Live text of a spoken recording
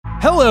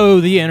Hello,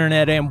 the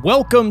internet, and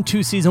welcome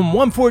to season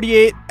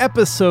 148,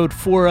 episode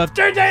 4 of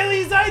Der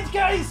Daily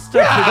Zeitgeist,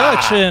 a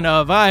production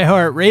of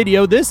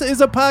iHeartRadio. This is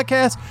a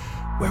podcast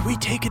where we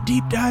take a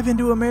deep dive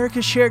into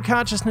America's shared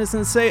consciousness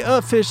and say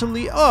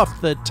officially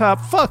off the top,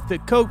 fuck the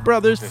Koch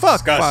brothers,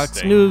 fuck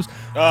Fox News,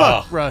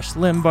 fuck Rush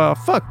Limbaugh,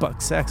 fuck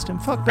Buck Sexton,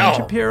 fuck Ben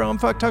Shapiro, and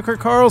fuck Tucker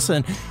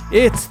Carlson.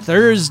 It's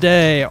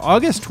Thursday,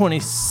 August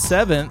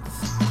 27th,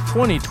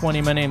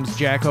 2020. My name's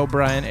Jack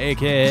O'Brien,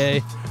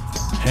 a.k.a.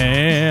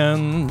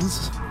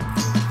 Hands.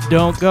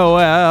 Don't go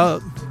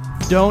out.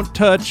 Don't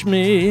touch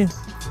me.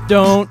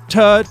 Don't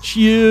touch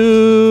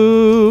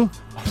you.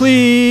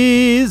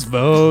 Please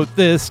vote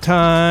this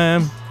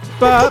time.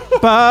 Ba,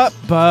 ba,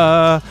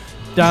 ba.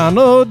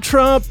 Donald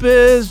Trump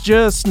is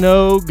just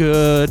no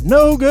good.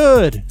 No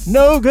good.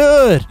 No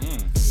good.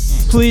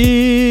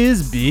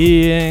 Please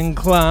be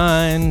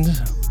inclined.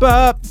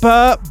 Ba,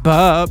 ba,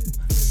 ba.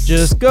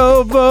 Just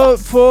go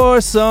vote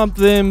for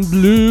something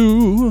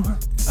blue.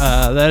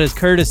 That is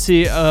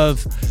courtesy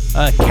of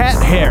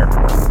Cat Hair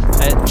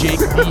at Jake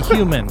B.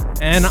 Human.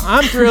 And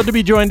I'm thrilled to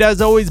be joined,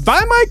 as always,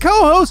 by my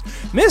co-host,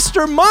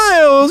 Mr.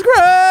 Miles Gray.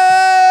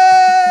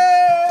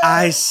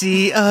 I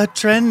see a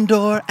trend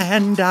door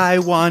and I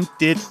want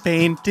it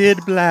painted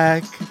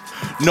black.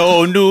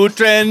 No new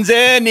trends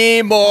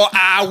anymore.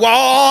 I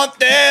want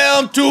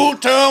them to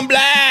turn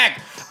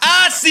black.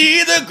 I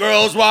see the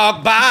girls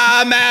walk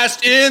by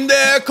masked in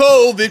their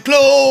COVID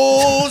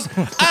clothes.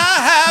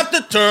 I have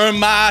to turn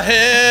my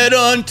head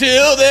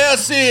until their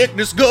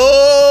sickness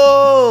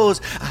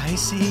goes. I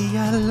see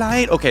a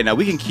light. Okay, now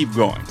we can keep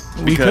going.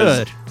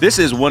 Because this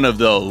is one of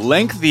the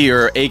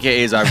lengthier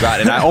AKAs I've got,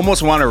 and I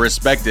almost want to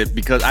respect it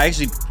because I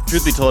actually,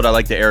 truth be told, I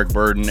like the Eric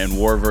Burden and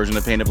War version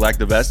of Painted Black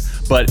the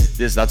best, but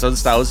that's the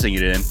style to sing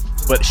it in.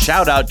 But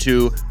shout out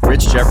to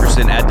Rich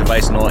Jefferson at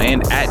Device Null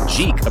and at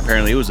Jeek.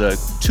 Apparently, it was a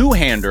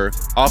two-hander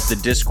off the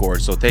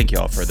Discord, so thank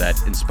y'all for that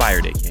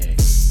inspired AKA.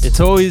 It's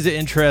always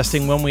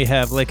interesting when we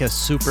have like a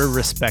super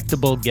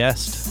respectable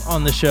guest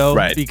on the show,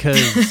 right?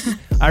 Because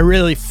I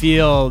really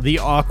feel the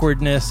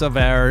awkwardness of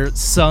our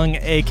sung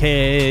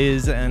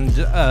AKAs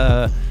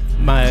and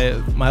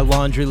my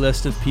laundry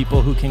list of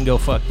people who can go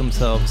fuck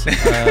themselves.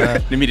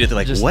 Immediately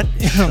like, what?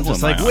 I'm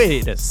just like,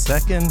 wait a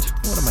second,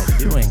 what am I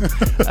doing?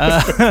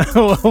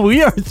 Well,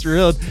 we are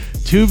thrilled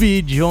to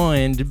be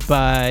joined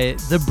by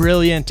the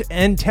brilliant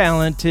and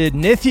talented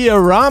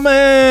Nithya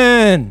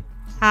Raman.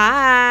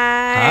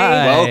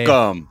 Hi.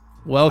 Welcome.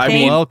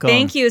 Welcome.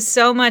 Thank you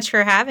so much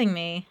for having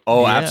me.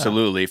 Oh, yeah.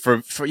 Absolutely.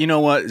 For you know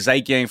what,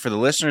 Zeit Gang, for the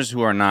listeners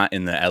who are not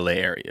in the LA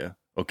area,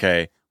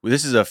 okay, well,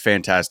 this is a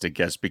fantastic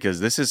guest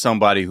because this is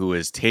somebody who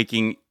is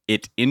taking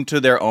it into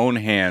their own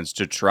hands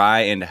to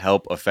try and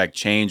help affect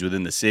change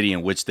within the city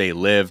in which they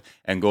live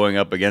and going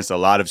up against a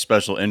lot of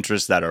special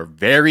interests that are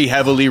very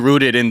heavily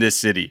rooted in this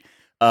city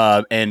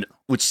and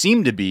which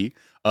seem to be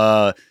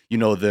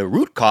the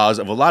root cause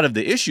of a lot of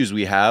the issues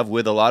we have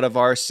with a lot of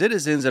our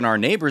citizens and our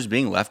neighbors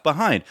being left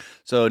behind.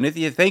 So,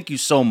 Nithya, thank you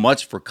so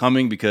much for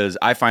coming because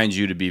I find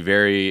you to be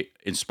very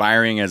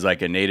inspiring as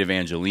like a native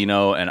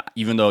Angelino. And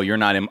even though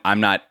I'm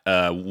not,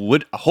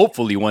 would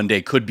hopefully one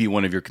day could be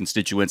one of your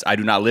constituents. I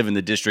do not live in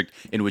the district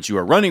in which you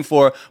are running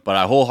for, but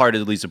I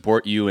wholeheartedly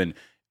support you and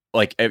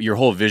like your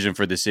whole vision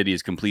for the city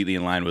is completely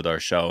in line with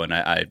our show. And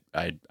I'm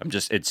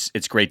just,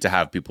 it's great to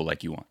have people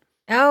like you on.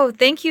 Oh,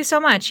 thank you so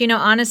much.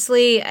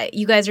 Honestly,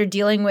 you guys are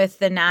dealing with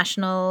the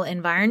national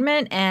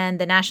environment, and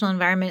the national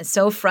environment is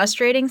so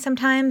frustrating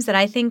sometimes that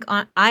I think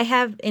I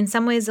have, in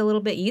some ways, a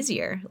little bit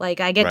easier. Like,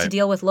 I get to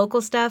deal with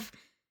local stuff,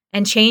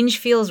 and change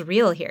feels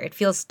real here. It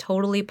feels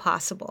totally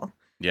possible.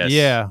 Yes.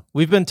 Yeah.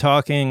 We've been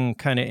talking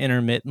kind of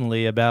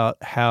intermittently about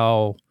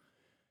how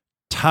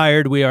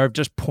tired we are of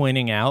just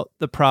pointing out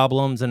the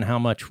problems and how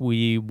much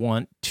we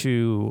want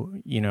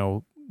to,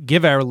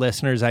 give our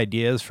listeners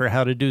ideas for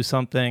how to do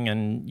something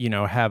and,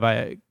 have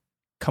I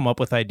come up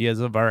with ideas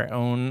of our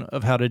own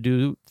of how to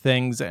do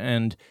things.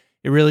 And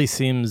it really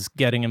seems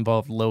getting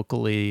involved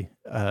locally,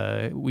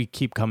 we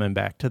keep coming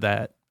back to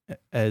that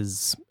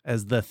as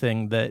the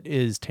thing that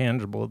is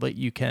tangible that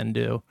you can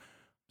do.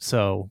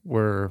 So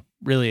we're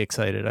really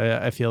excited.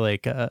 I feel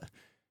like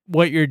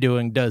what you're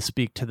doing does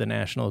speak to the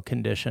national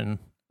condition.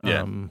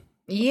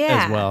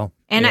 As well.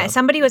 And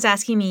somebody was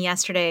asking me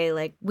yesterday,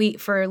 like,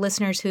 for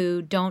listeners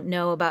who don't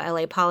know about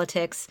LA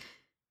politics,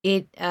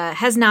 it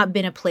has not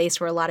been a place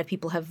where a lot of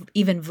people have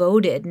even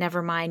voted,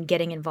 never mind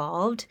getting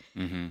involved.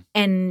 Mm-hmm.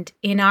 And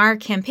in our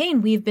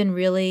campaign, we've been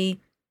really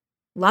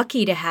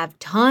lucky to have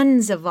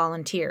tons of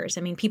volunteers.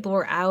 I mean, people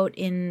were out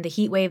in the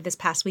heat wave this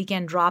past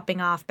weekend dropping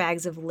off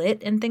bags of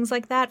lit and things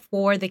like that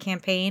for the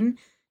campaign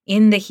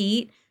in the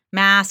heat,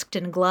 masked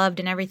and gloved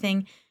and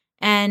everything.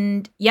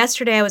 And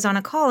yesterday I was on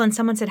a call and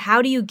someone said,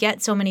 how do you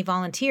get so many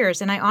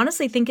volunteers? And I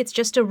honestly think it's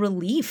just a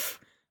relief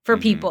for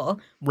people.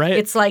 Right.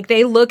 It's like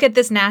they look at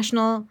this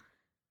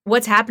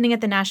what's happening at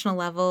the national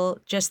level,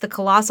 just the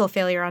colossal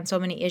failure on so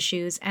many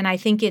issues. And I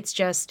think it's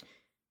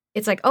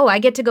like, oh, I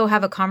get to go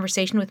have a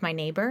conversation with my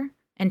neighbor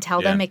and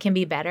tell them it can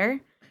be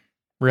better.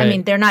 I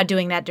mean, they're not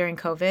doing that during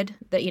COVID,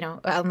 that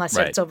unless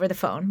it's over the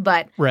phone.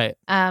 But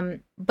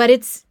but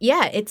it's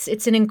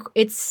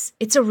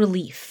a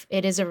relief.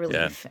 It is a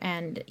relief,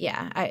 and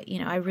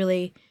I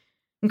really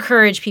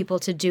encourage people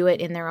to do it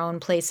in their own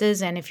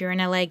places. And if you're in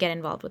LA, get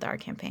involved with our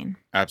campaign.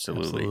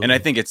 Absolutely. And I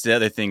think it's the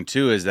other thing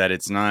too is that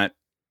it's not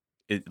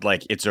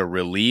it's a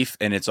relief,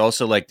 and it's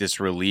also like this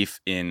relief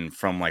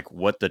from like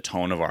what the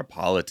tone of our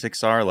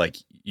politics are. Like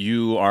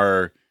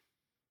you're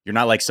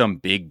not like some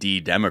big D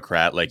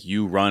Democrat. Like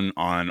you run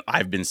on,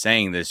 I've been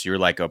saying this, you're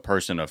like a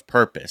person of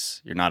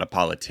purpose. You're not a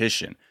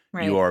politician.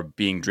 Right. You are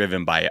being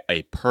driven by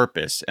a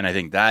purpose. And I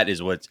think that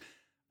is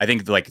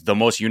like the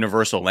most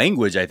universal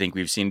language I think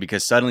we've seen,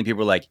 because suddenly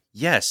people are like,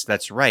 yes,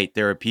 that's right.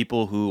 There are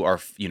people who are,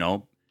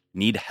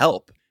 need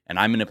help, and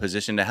I'm in a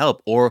position to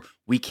help, or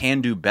we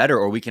can do better,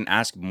 or we can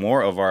ask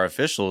more of our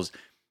officials.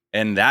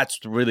 And that's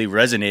really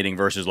resonating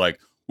versus like,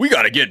 we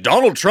got to get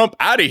Donald Trump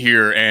out of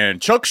here and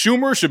Chuck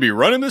Schumer should be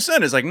running the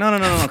Senate. It's like, no.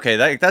 Okay,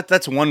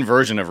 that's one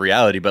version of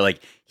reality. But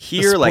like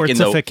here, like in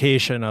the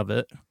sportsification of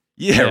it.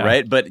 Yeah,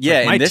 right. But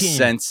yeah, in this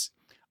sense,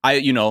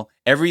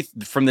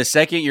 from the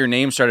second your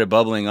name started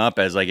bubbling up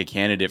as like a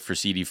candidate for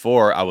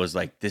CD4, I was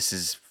like, this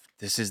is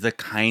the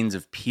kinds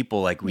of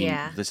people like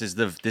this is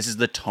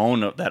the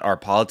tone that our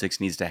politics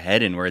needs to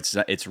head in, where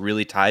it's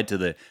really tied to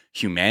the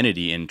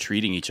humanity and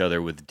treating each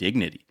other with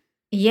dignity.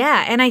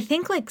 Yeah, and I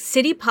think like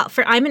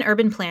I'm an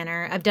urban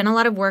planner. I've done a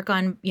lot of work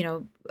on,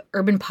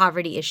 urban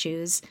poverty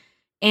issues,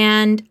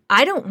 and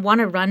I don't want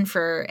to run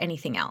for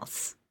anything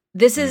else.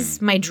 This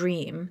is my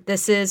dream.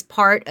 This is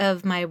part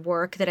of my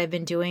work that I've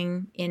been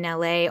doing in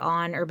LA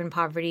on urban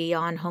poverty,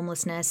 on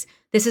homelessness.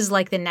 This is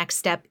like the next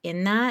step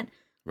in that.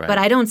 Right. But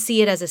I don't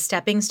see it as a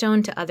stepping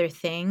stone to other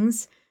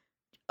things.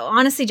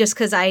 Honestly, just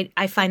because I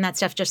find that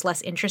stuff just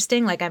less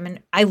interesting. Like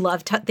I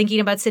love thinking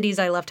about cities.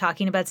 I love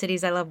talking about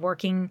cities. I love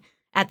working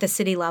at the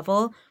city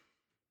level.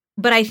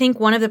 But I think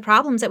one of the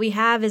problems that we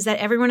have is that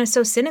everyone is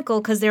so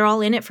cynical because they're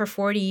all in it for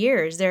 40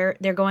 years. They're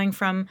going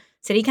from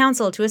city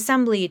council to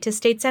assembly to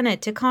state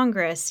senate to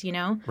Congress,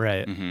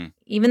 Right. Mm-hmm.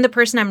 Even the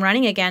person I'm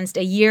running against,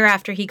 a year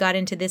after he got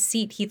into this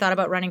seat, he thought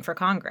about running for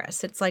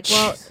Congress. It's like,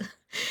 well,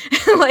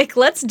 like,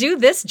 let's do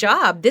this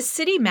job. This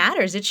city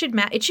matters. It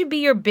should be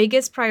your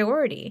biggest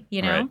priority,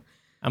 Right.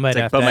 I might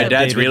have but my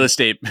dad's real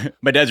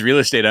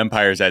estate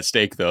empire is at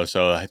stake, though.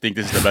 So I think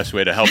this is the best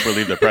way to help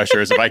relieve the pressure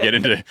is if I get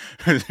into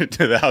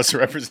to the House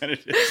of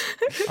Representatives.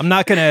 I'm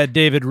not going to add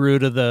David Rue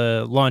to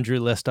the laundry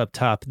list up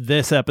top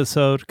this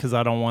episode because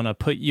I don't want to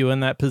put you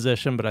in that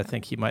position. But I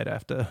think he might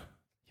have to.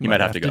 He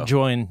might have to go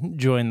join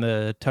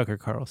the Tucker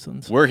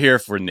Carlsons. We're here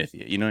for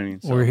Nithya. You know what I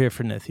mean? So, we're here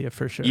for Nithya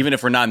for sure. Even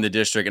if we're not in the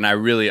district, and I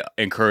really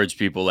encourage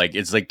people. Like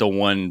it's like the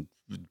one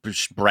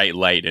bright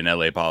light in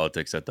LA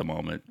politics at the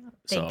moment.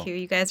 Thank you.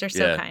 You guys are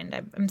so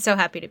kind. I'm so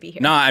happy to be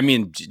here. No, I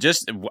mean,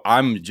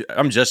 I'm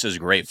just as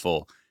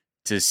grateful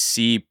to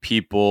see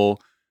people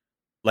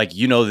like,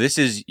 this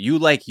is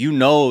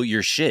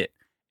your shit.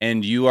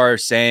 And you are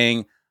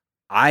saying,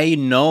 I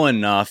know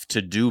enough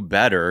to do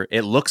better.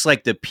 It looks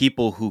like the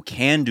people who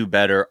can do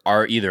better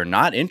are either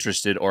not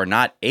interested or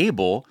not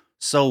able.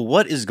 So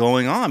what is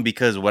going on?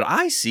 Because what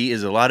I see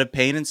is a lot of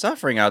pain and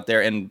suffering out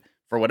there. And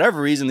for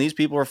whatever reason, these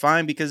people are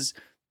fine because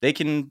they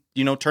can,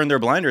 turn their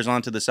blinders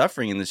onto the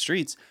suffering in the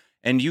streets,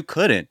 and you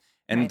couldn't.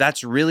 And right.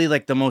 That's really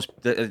like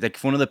like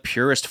one of the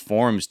purest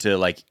forms to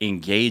like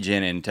engage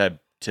in and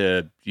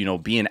to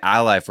be an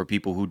ally for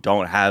people who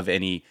don't have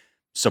any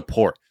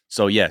support.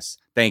 So yes,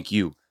 thank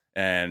you.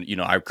 And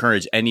I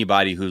encourage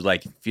anybody who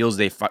like feels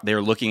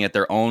they're looking at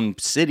their own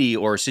city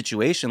or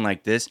situation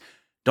like this,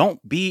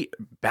 don't be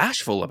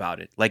bashful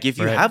about it. Like if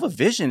you have a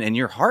vision and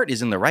your heart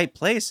is in the right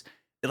place,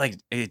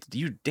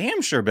 you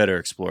damn sure better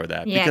explore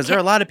that because there are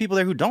a lot of people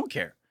there who don't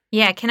care.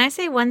 Yeah. Can I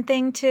say one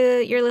thing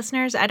to your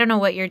listeners? I don't know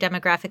what your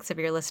demographics of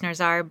your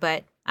listeners are,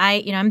 but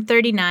I'm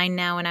 39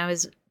 now.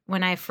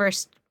 When I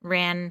first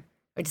ran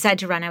or decided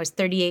to run, I was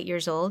 38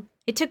 years old.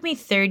 It took me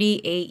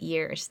 38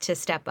 years to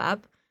step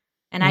up.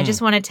 And I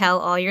just want to tell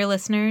all your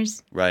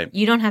listeners, right?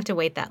 You don't have to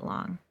wait that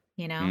long,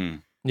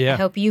 Yeah. I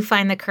hope you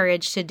find the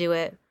courage to do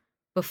it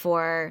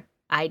before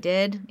I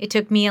did. It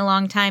took me a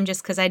long time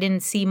just because I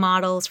didn't see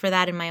models for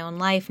that in my own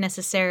life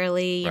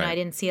necessarily. I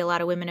didn't see a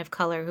lot of women of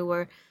color who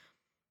were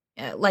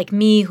like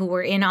me, who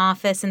were in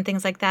office and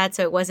things like that.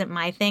 So it wasn't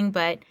my thing.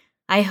 But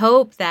I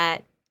hope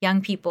that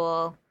young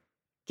people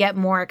get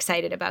more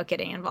excited about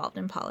getting involved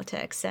in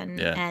politics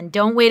and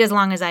don't wait as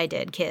long as I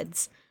did,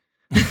 kids.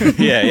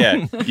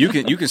 Yeah. You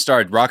can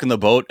start rocking the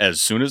boat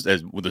as soon as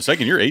the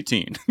second you're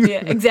 18.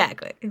 Yeah,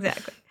 exactly.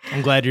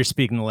 I'm glad you're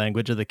speaking the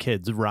language of the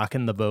kids,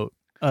 rocking the boat.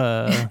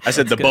 I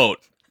said the boat.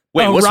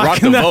 Wait, what's rock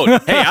the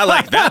boat? Hey, I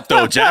like that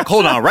though, Jack.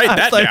 Hold on, write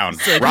that down.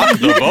 Rock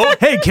the boat.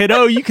 Hey,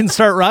 kiddo, you can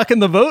start rocking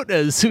the boat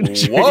as soon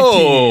as you're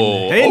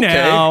 18. Hey, okay.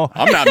 now.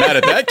 I'm not mad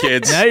at that,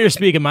 kids. Now you're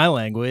speaking my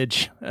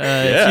language.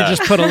 If you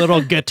just put a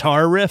little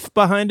guitar riff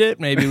behind it,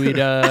 maybe we'd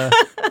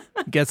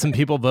get some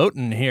people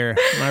voting here.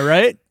 Am I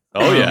right?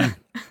 Oh, yeah.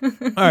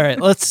 All right,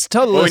 let's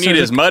tell the What listeners. we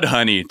need is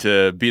Mudhoney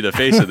to be the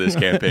face of this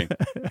campaign.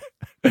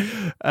 All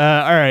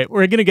right,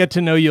 we're going to get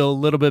to know you a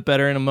little bit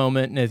better in a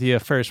moment, Nithya.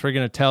 First, we're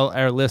going to tell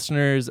our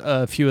listeners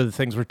a few of the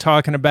things we're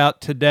talking about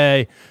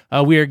today.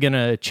 We are going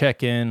to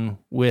check in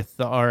with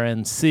the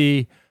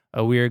RNC.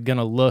 We are going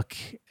to look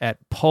at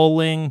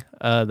polling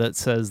that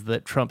says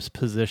that Trump's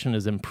position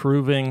is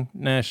improving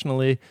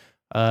nationally.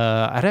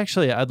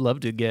 I'd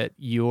love to get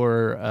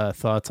your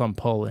thoughts on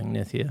polling,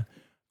 Nithya.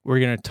 We're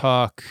going to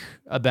talk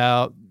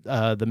about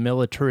the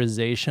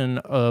militarization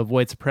of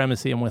white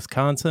supremacy in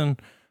Wisconsin.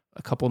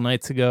 A couple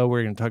nights ago,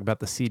 we're going to talk about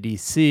the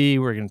CDC.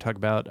 We're going to talk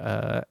about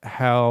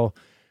how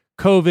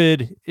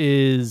COVID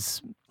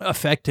is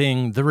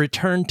affecting the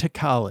return to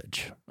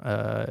college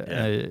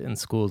in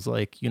schools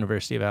like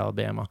University of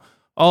Alabama.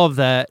 All of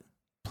that,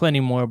 plenty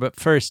more. But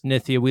first,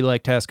 Nithya, we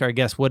like to ask our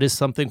guests, what is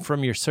something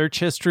from your search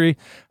history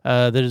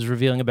that is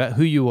revealing about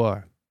who you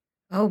are?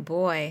 Oh,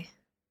 boy.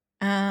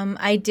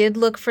 I did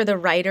look for the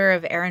writer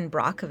of Erin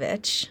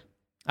Brockovich.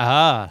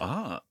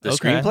 The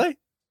screenplay?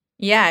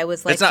 Yeah, I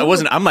was like, it's not. It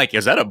wasn't. I'm like,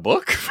 is that a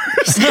book?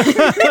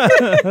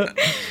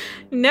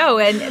 No,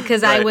 and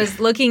because I was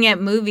looking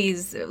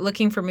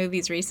for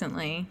movies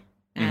recently,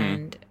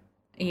 and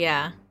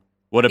yeah.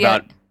 What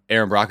about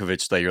Erin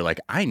Brockovich that you're like,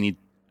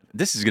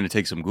 this is going to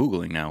take some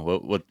Googling now.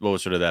 What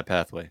was sort of that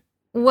pathway?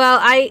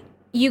 Well,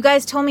 you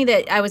guys told me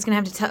that I was going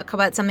to have to talk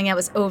about something that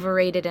was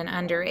overrated and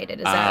underrated.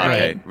 Is that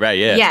right? Right.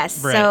 Yeah.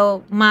 Yes. Right.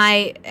 So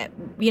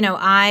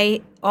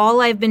all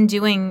I've been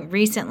doing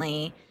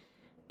recently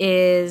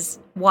is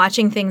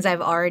watching things I've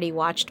already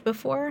watched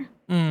before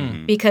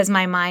because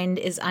my mind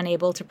is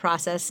unable to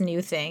process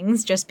new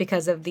things just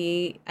because of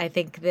the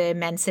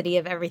immensity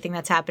of everything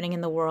that's happening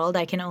in the world.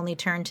 I can only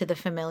turn to the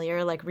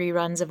familiar, like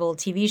reruns of old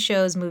TV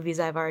shows, movies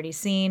I've already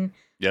seen.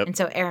 Yep. And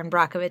so Erin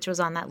Brockovich was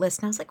on that list,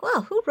 and I was like,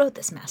 well, who wrote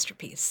this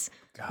masterpiece?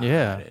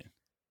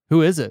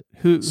 Who is it?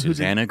 Who?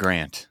 Susanna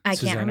Grant. I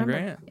can't remember.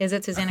 Grant. Is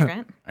it Susanna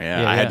Grant?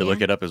 Yeah, I had to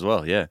look it up as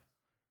well. Yeah.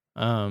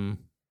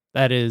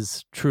 That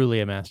is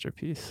truly a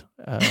masterpiece.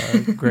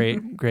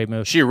 Great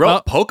movie. She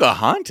wrote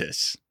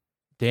Pocahontas.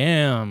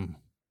 Damn.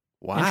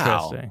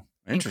 Wow.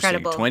 Interesting.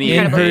 Incredible.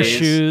 In Her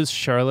Shoes,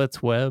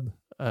 Charlotte's Web.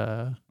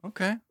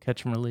 Okay.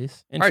 Catch and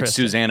Release. All right,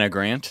 Susanna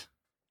Grant.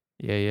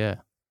 Yeah.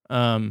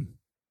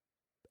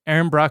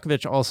 Erin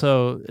Brockovich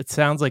also, it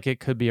sounds like it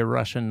could be a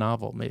Russian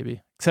novel,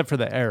 maybe. Except for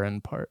the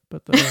Erin part,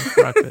 but the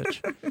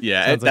Brockovich.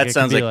 Yeah, that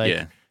sounds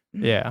like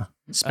yeah.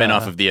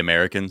 Spinoff of The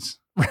Americans.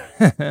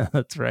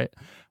 That's right.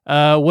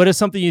 What is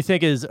something you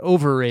think is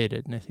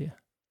overrated, Nithya?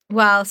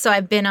 Well, so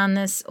I've been on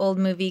this old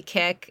movie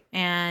kick,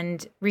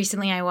 and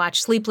recently I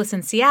watched Sleepless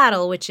in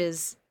Seattle, which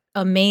is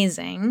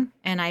amazing,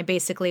 and I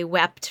basically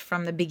wept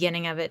from the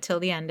beginning of it till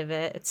the end of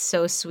it. It's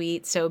so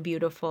sweet, so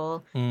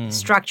beautiful. The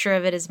structure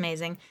of it is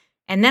amazing.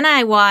 And then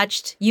I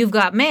watched You've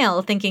Got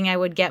Mail, thinking I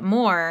would get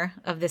more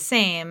of the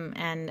same,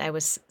 and I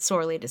was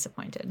sorely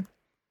disappointed.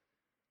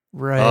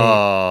 Right.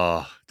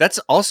 Oh, that's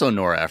also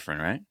Nora Ephron,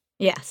 right?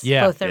 Yes.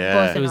 Yeah. Both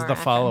It was the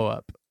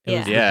follow-up. It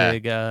was the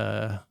big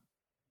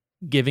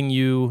giving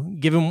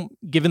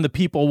the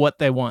people what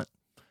they want.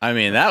 I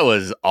mean, that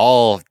was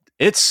all.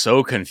 It's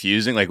so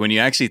confusing. Like when you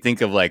actually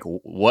think of like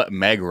what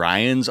Meg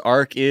Ryan's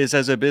arc is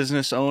as a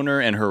business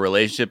owner and her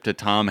relationship to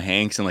Tom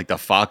Hanks and like the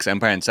Fox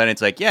Empire and Sun,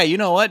 it's like, yeah, you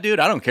know what,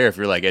 dude? I don't care if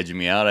you're like edging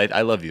me out.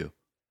 I love you.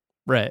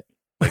 Right.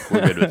 Like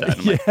we're good with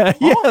that.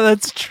 Yeah,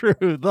 that's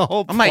true. The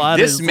whole I'm plot like,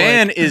 this is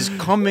man is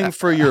coming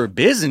for your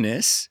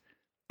business.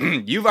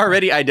 You've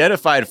already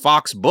identified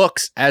Fox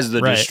Books as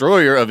the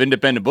destroyer of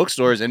independent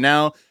bookstores, and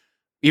now,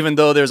 even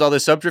though there's all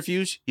this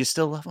subterfuge, you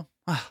still love him.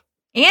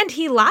 And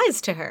he lies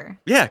to her.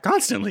 Yeah,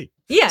 constantly.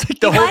 Yeah, like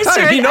the whole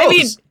time he knows. I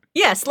mean,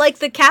 yes, like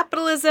the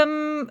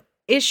capitalism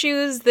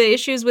issues, the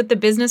issues with the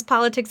business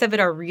politics of it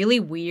are really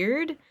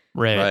weird.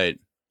 Right.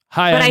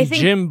 Hi, I'm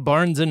Jim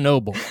Barnes and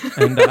Noble,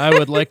 and I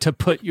would like to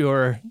put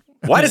your...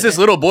 Why does this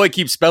little boy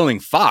keep spelling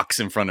Fox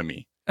in front of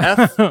me?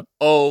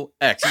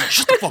 F-O-X.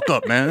 Shut the fuck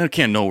up, man. I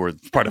can't know we're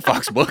part of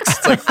Fox Books.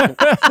 It's like...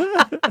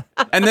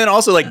 And then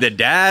also, like, the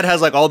dad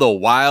has, like, all the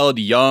wild,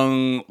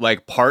 young,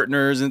 like,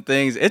 partners and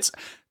things. It's...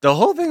 The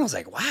whole thing, I was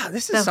like, wow,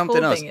 this is something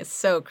else. The whole thing is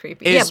so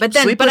creepy. But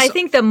I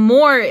think the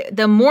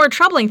more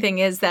troubling thing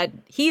is that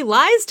he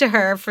lies to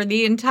her for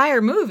the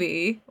entire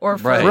movie, or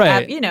for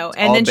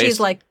and then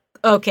she's like,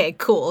 okay,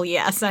 cool,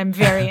 yes, I'm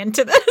very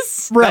into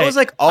this. Right. That was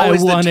like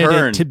always I wanted the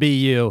turn. It to be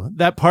you.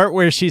 That part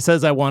where she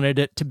says, I wanted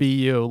it to be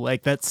you,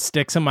 like that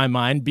sticks in my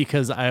mind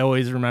because I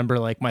always remember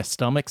like my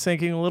stomach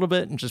sinking a little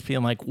bit and just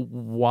being like,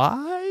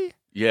 why?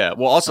 Yeah.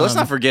 Well, also, let's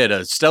not forget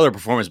a stellar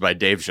performance by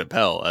Dave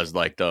Chappelle as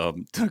like the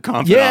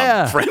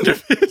confidant friend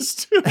of his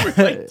too.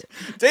 Like,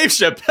 Dave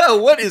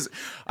Chappelle, what is...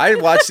 I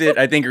watched it,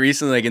 I think,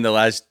 recently, like in the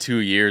last 2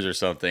 years or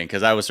something,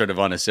 because I was sort of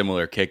on a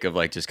similar kick of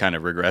like just kind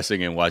of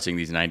regressing and watching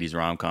these 90s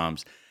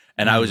rom-coms.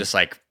 And I was just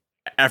like,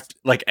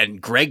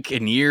 and Greg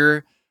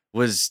Kinnear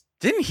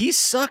didn't he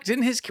suck?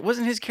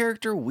 Wasn't his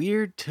character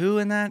weird too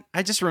in that?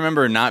 I just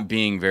remember not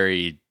being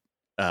very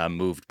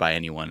moved by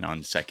anyone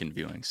on second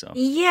viewing. So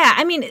yeah,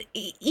 I mean,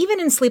 even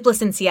in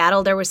Sleepless in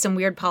Seattle, there was some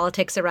weird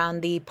politics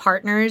around the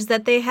partners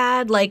that they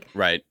had. Like,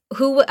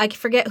 I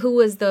forget who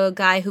was the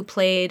guy who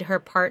played her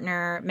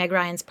partner, Meg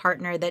Ryan's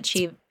partner, that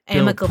she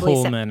amicably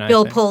Pullman, said.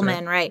 Bill think,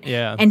 Pullman, right?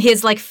 Yeah. And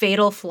his like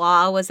fatal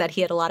flaw was that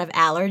he had a lot of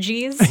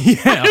allergies.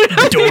 Yeah,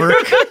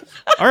 dork.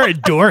 All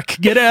right, dork,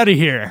 get out of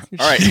here.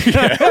 All right.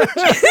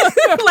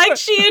 Like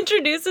she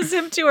introduces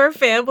him to her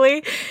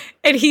family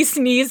and he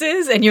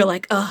sneezes and you're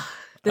like, oh,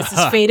 this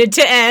is fated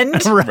to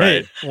end.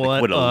 Right.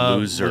 What a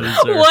loser.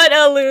 What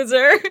a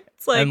loser.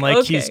 It's like, and like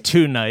okay. he's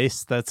too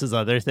nice. That's his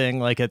other thing.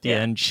 Like at the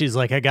end, she's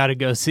like, I got to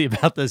go see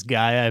about this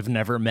guy I've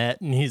never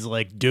met. And he's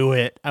like, do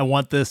it. I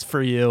want this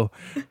for you.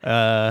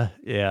 Yeah,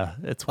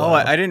 it's wild. Oh,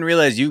 I didn't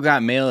realize You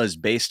Got Mail is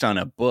based on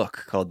a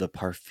book called The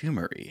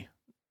Parfumery.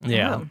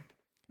 Yeah. Oh.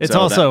 It's So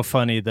also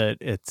funny that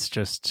it's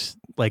just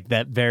like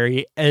that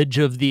very edge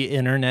of the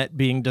internet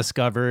being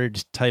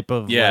discovered type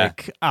of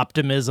like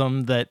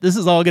optimism that this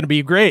is all going to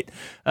be great.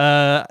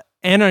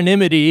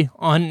 Anonymity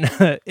on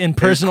in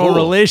personal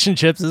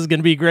relationships is going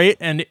to be great,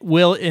 and it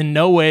will in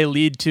no way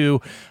lead to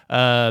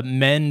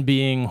men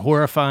being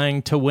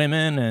horrifying to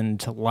women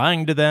and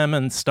lying to them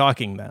and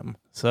stalking them.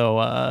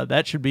 So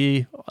that should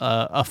be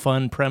a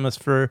fun premise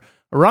for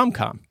a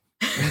rom-com.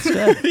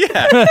 Instead.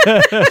 Yeah.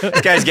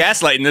 This guy's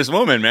gaslighting this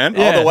woman, man.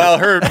 All the while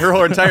her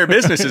whole entire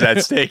business is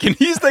at stake, and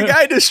he's the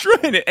guy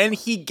destroying it. And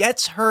he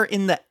gets her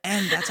in the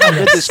end. That's how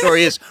good this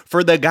story is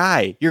for the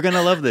guy. You're going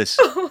to love this.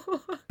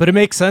 But it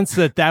makes sense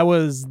that that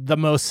was the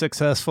most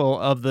successful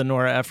of the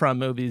Nora Ephron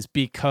movies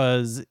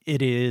because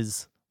it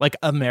is like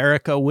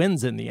America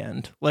wins in the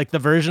end. Like the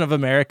version of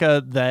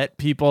America that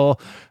people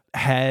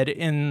had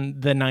in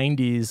the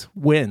 90s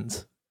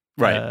wins.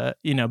 Right.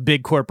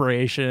 Big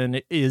corporation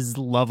is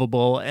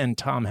lovable and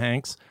Tom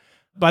Hanks.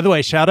 By the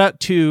way, shout out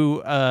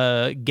to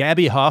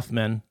Gabby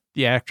Hoffman,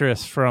 the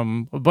actress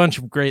from a bunch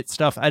of great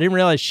stuff. I didn't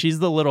realize she's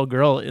the little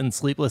girl in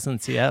Sleepless in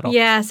Seattle.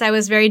 Yes, I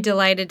was very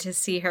delighted to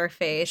see her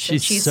face.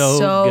 She's so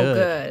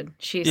good.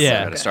 She's so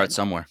good. Got to start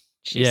somewhere.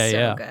 She's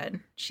so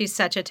good. She's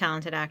such a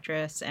talented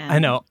actress. And I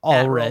know,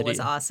 already. That role was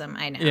awesome.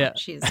 I know. Yeah.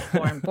 She's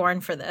born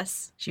for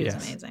this. She was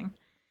amazing.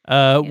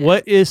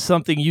 What is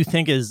something you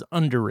think is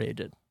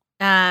underrated?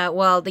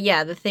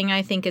 The thing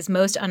I think is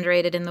most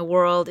underrated in the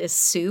world is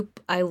soup.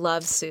 I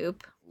love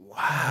soup.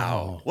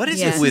 Wow. What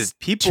is it with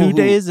people 2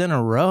 days in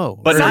a row?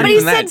 But somebody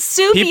said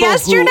soup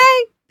yesterday?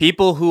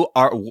 People who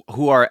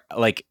are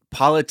like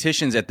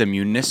politicians at the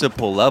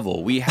municipal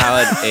level. We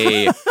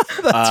had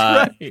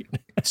right.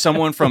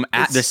 someone from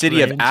the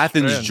city of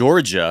Athens,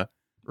 Georgia.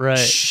 Right.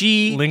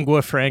 She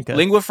Lingua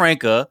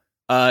franca.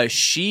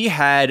 She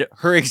had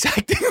her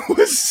exact thing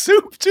was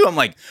soup too. I'm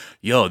like,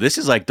 yo, this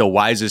is like the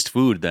wisest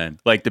food then.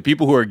 Like the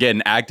people who are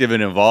getting active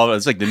and involved,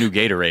 it's like the new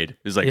Gatorade.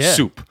 It's like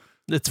soup.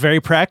 It's very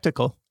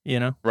practical,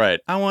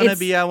 Right. I want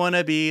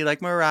to be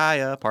like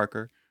Mariah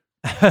Parker.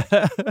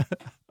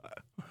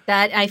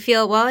 That I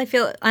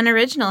feel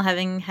unoriginal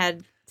having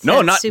had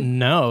soup.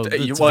 No,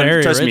 it's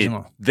very trust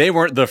original. me, they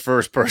weren't the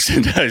first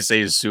person to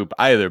say soup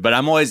either, but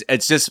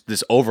it's just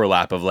this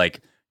overlap of like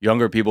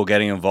younger people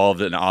getting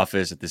involved in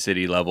office at the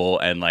city level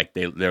and like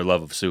their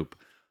love of soup.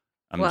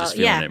 I'm just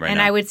feeling it right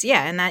now.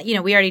 And that,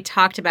 we already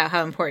talked about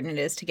how important it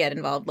is to get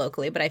involved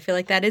locally, but I feel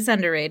like that is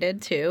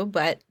underrated too,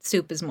 but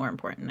soup is more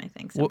important, I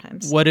think,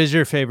 sometimes. What is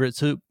your favorite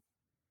soup?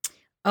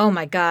 Oh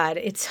my God.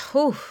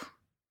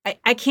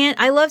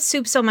 I love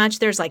soup so much.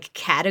 There's like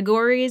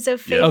categories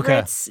of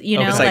favorites,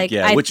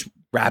 which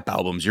rap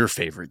album's your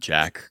favorite,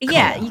 Jack? You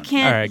can't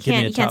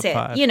say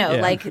five.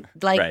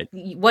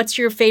 it. What's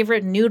your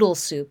favorite noodle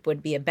soup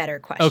would be a better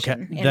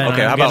question.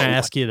 Okay, I'm going to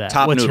ask you that.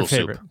 Top What's noodle your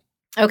favorite? Soup?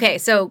 Okay,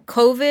 so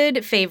current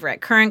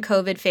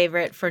COVID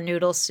favorite for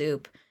noodle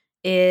soup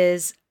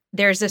is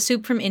there's a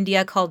soup from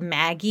India called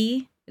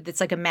Maggi.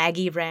 It's like a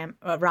Maggi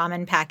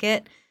ramen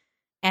packet,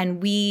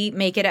 and we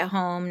make it at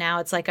home now.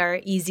 It's like our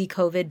easy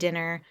COVID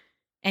dinner.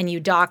 And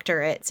you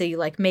doctor it. So you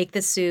like make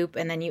the soup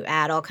and then you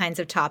add all kinds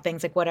of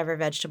toppings, like whatever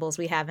vegetables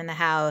we have in the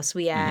house.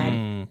 We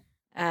add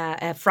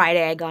a fried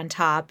egg on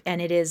top,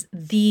 and it is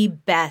the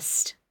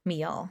best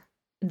meal.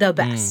 The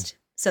best.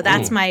 So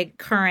that's my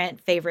current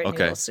favorite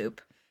noodle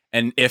soup.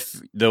 And if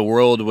the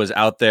world was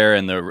out there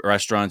and the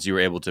restaurants you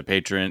were able to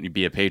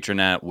be a patron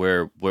at,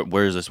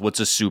 where's this? What's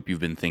a soup you've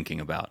been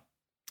thinking about?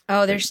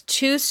 Oh, there's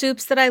two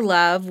soups that I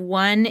love.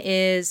 One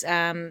is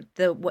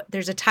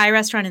there's a Thai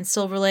restaurant in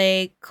Silver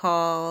Lake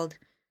called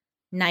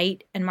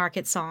Night and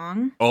Market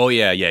Song. Oh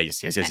yeah,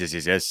 yes.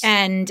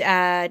 And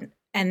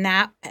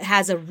that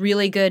has a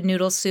really good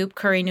noodle soup,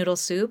 curry noodle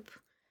soup,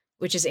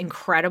 which is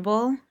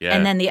incredible. Yeah.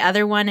 And then the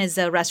other one is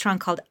a restaurant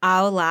called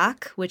Ao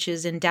Lak, which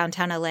is in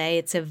downtown LA.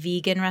 It's a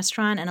vegan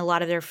restaurant, and a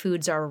lot of their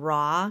foods are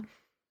raw,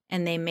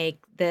 and they make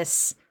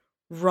this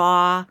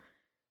raw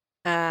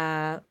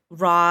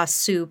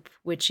soup,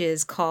 which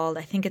is called,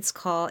 it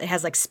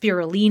has like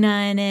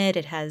spirulina in it.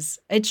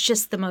 It's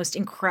just the most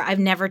incredible. I've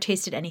never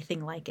tasted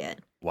anything like it.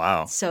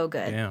 Wow. So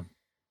good. Damn.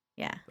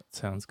 Yeah. That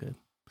sounds good.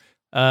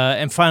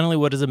 And finally,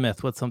 what is a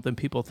myth? What's something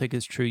people think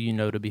is true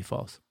to be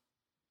false?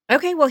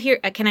 Okay, well here,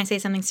 can I say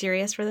something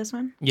serious for this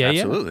one? Yeah,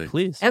 absolutely.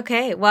 Please.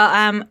 Okay,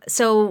 well,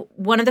 so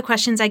one of the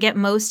questions I get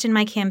most in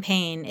my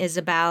campaign is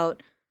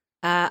about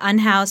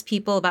unhoused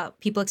people, about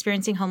people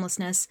experiencing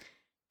homelessness.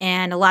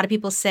 And a lot of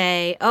people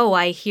say, oh,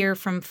 I hear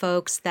from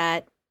folks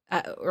that,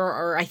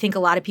 or I think a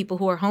lot of people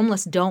who are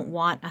homeless don't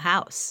want a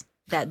house,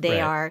 that they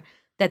are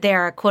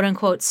quote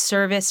unquote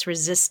service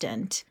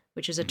resistant,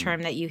 which is a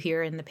term that you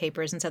hear in the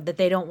papers and stuff, that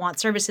they don't want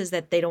services,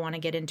 that they don't want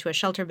to get into a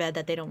shelter bed,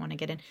 that they don't want to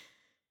get in.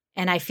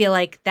 And I feel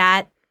like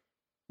that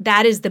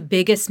is the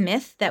biggest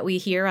myth that we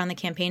hear on the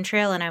campaign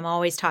trail. And I'm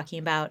always talking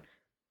about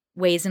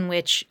ways in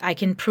which I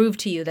can prove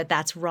to you that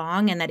that's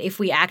wrong, and that if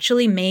we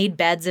actually made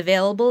beds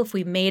available, if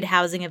we made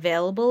housing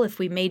available, if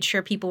we made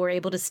sure people were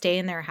able to stay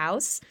in their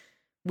house,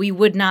 we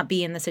would not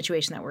be in the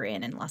situation that we're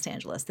in Los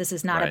Angeles. This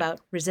is not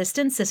about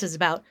resistance. This is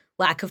about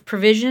lack of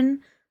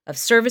provision of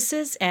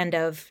services and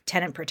of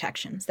tenant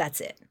protections. That's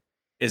it.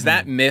 Is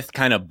that myth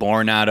kind of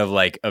born out of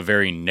like a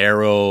very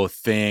narrow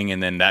thing,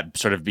 and then that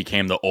sort of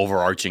became the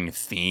overarching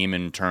theme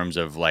in terms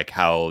of like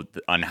how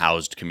the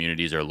unhoused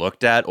communities are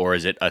looked at, or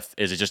is it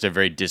just a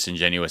very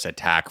disingenuous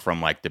attack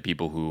from like the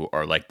people who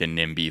are like the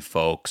NIMBY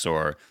folks,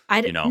 or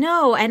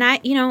No, and I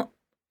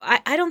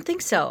don't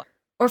think so.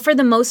 Or for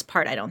the most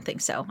part, I don't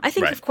think so. I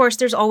think, of course,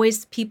 there's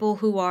always people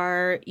who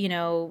are,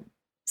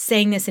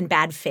 saying this in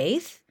bad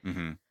faith.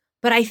 Mm-hmm.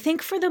 But I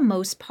think for the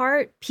most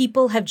part,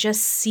 people have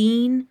just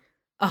seen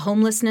a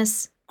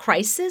homelessness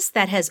crisis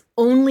that has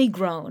only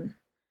grown,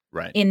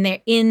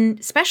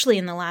 especially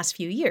in the last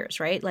few years,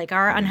 right? Like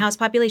our unhoused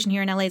population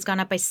here in LA has gone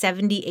up by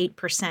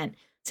 78%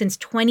 since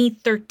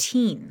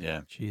 2013.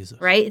 Yeah, Jesus,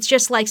 right? It's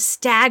just like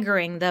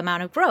staggering the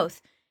amount of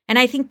growth, and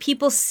I think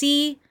people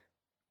see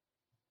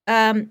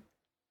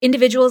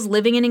individuals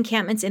living in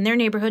encampments in their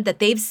neighborhood that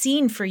they've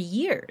seen for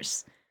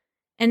years.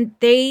 And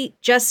they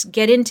just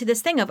get into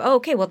this thing of, oh,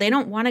 okay, well, they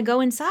don't want to go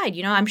inside.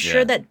 I'm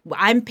sure that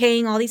I'm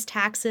paying all these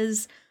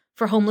taxes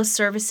for homeless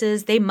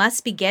services. They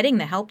must be getting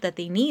the help that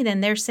they need.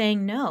 And they're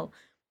saying no.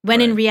 When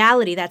in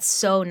reality, that's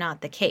so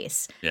not the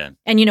case. Yeah.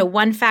 And,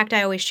 one fact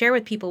I always share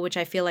with people, which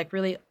I feel like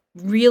really,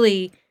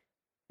 really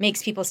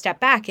makes people step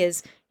back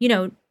is,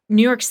 New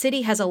York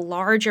City has a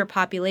larger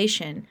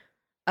population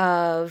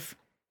of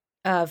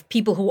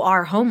people who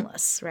are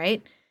homeless,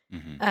 right?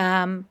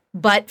 Mm-hmm.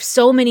 But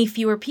so many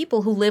fewer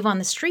people who live on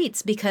the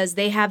streets because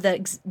they have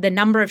the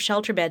number of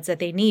shelter beds that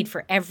they need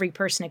for every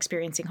person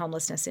experiencing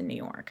homelessness in New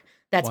York.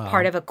 That's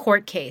part of a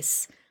court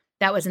case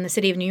that was in the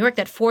city of New York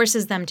that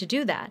forces them to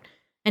do that.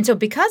 And so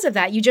because of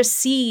that, you just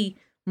see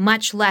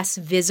much less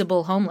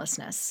visible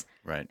homelessness.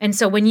 Right. And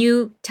so when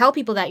you tell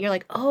people that, you're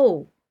like,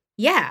 oh,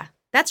 yeah,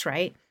 that's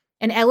right.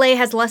 And LA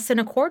has less than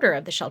a quarter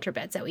of the shelter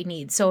beds that we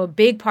need. So a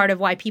big part of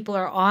why people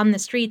are on the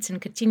streets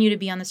and continue to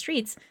be on the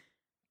streets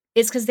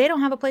is because they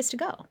don't have a place to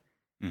go.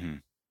 Mm-hmm.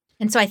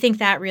 And so I think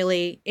that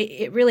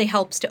it really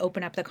helps to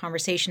open up the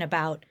conversation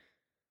about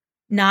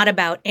not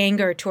about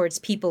anger towards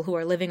people who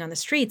are living on the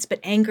streets, but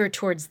anger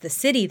towards the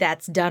city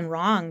that's done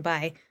wrong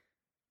by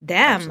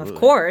them, Absolutely. of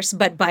course,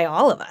 but by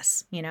all of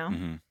us,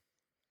 Mm-hmm.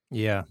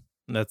 Yeah,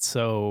 that's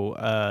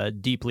so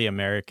deeply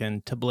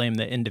American to blame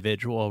the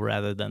individual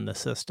rather than the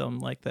system.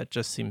 Like that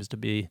just seems to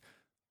be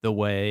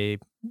the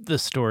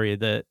story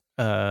that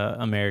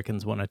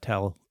Americans want to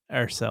tell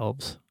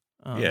ourselves.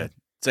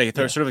 It's like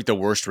sort of like the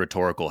worst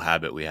rhetorical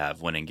habit we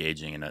have when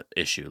engaging in an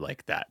issue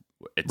like that.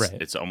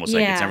 It's almost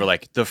like it's never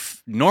like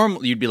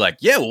normal. You'd be like,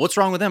 yeah, well, what's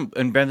wrong with them?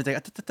 And Brandon's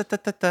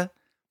like,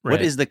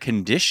 what is the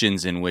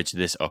conditions in which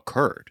this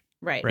occurred?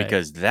 Right.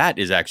 Because that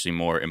is actually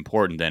more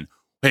important than,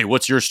 hey,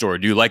 what's your story?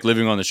 Do you like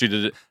living on the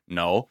street?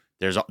 No,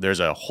 there's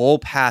a whole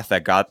path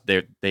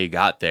that they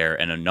got there,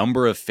 and a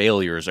number of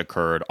failures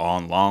occurred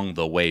along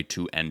the way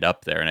to end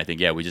up there. And I think,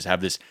 we just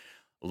have this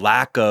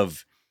lack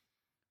of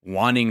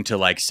wanting to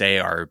like say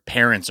our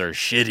parents are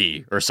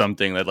shitty or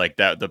something,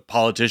 that the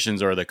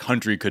politicians or the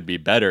country could be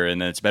better,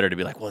 and then it's better to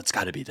be like, well, it's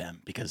got to be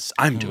them because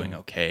I'm doing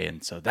okay,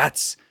 and so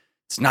it's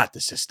not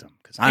the system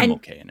because I'm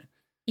okay in it.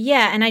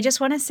 Yeah, and I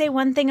just want to say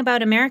one thing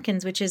about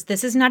Americans, which is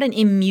this is not an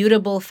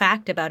immutable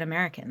fact about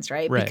Americans,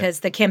 right?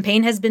 Because the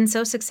campaign has been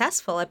so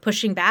successful at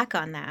pushing back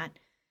on that.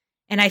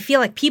 And I feel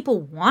like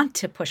people want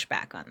to push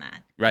back on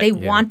that. Right. They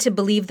want to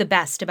believe the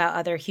best about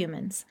other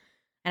humans.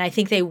 And I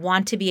think they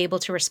want to be able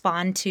to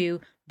respond to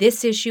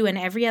this issue and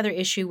every other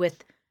issue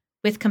with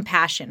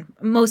compassion.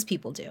 Most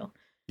people do.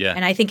 Yeah.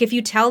 And I think if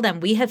you tell them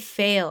we have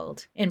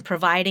failed in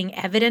providing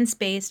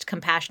evidence-based,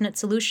 compassionate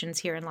solutions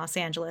here in Los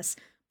Angeles,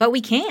 but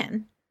we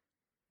can.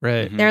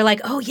 Right. Mm-hmm. They're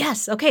like, oh,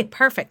 yes. Okay,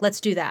 perfect.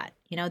 Let's do that.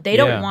 They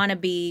don't want to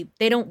be,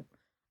 I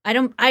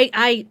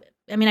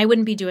mean, I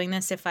wouldn't be doing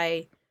this if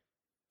I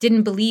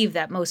didn't believe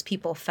that most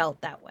people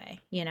felt that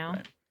way,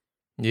 Right.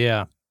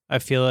 Yeah. I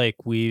feel like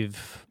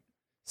we've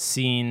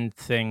seen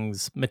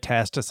things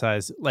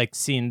metastasize, like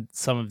seen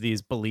some of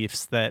these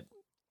beliefs that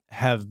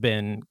have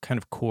been kind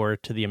of core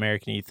to the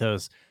American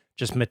ethos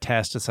just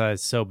metastasize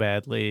so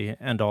badly.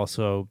 And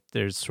also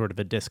there's sort of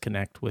a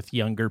disconnect with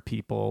younger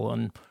people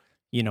and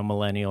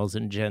millennials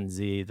and Gen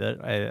Z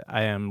that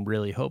I am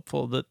really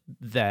hopeful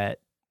that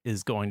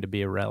is going to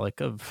be a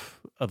relic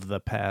of the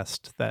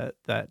past, that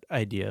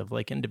idea of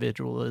like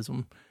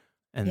individualism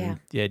and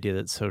the idea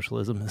that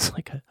socialism is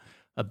like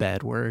a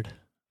bad word.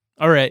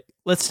 All right,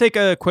 let's take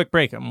a quick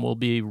break and we'll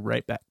be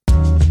right back.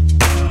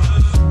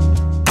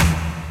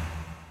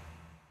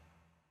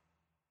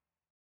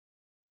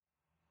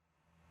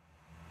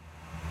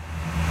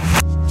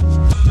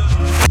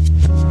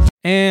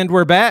 And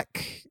we're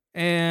back,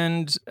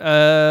 and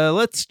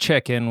let's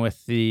check in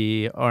with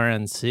the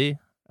RNC.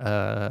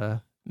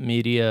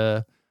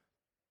 Media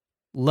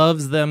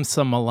loves them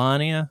some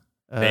Melania.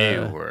 They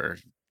were.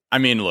 I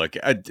mean, look,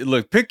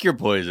 pick your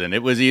poison.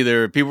 It was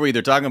people were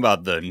either talking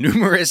about the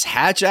numerous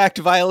Hatch Act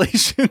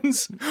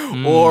violations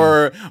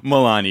or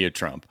Melania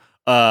Trump.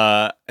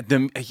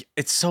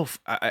 It's so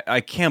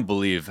I can't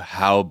believe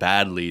how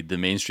badly the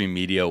mainstream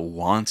media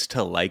wants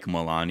to like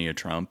Melania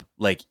Trump.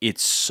 Like,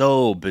 it's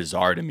so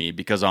bizarre to me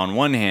because on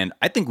one hand,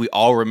 I think we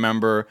all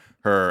remember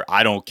her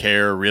 "I don't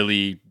care"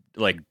 really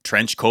like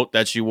trench coat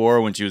that she wore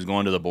when she was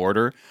going to the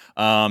border.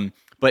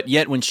 But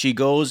yet when she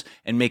goes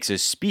and makes a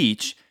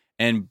speech,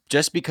 and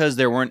just because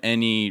there weren't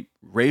any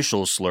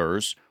racial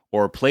slurs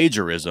or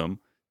plagiarism,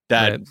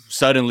 that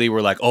suddenly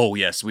we're like, oh,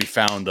 yes, we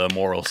found the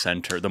moral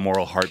center, the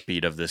moral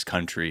heartbeat of this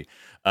country.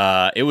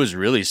 It was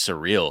really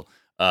surreal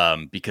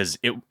because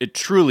it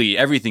truly,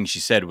 everything she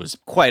said was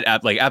quite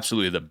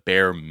absolutely the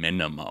bare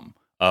minimum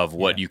of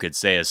what you could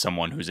say as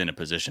someone who's in a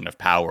position of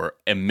power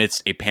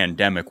amidst a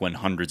pandemic when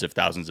hundreds of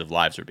thousands of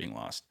lives are being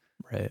lost.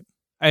 Right.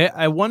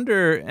 I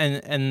wonder,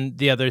 and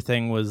the other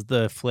thing was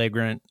the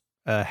flagrant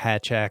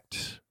Hatch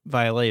Act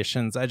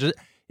violations.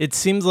 It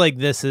seems like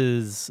this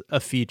is a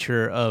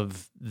feature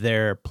of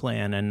their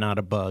plan and not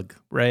a bug,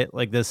 right?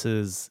 Like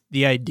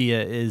the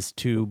idea is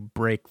to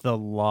break the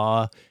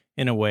law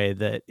in a way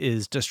that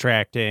is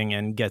distracting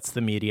and gets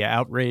the media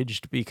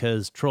outraged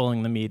because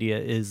trolling the media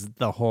is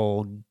the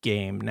whole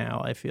game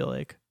now, I feel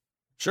like.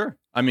 Sure.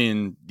 I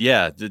mean,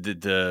 yeah,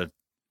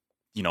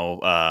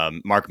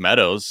 Mark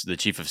Meadows, the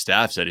chief of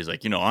staff, said, he's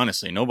like,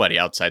 honestly, nobody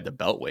outside the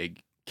Beltway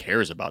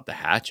cares about the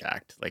Hatch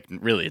Act. Like,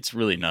 really, it's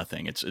really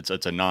nothing. It's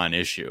a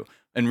non-issue.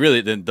 And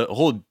really, the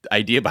whole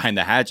idea behind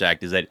the Hatch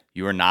Act is that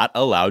you are not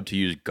allowed to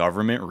use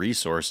government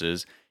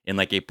resources in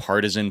like a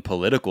partisan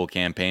political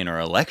campaign or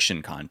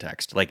election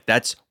context. Like,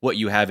 that's what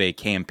you have a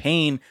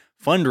campaign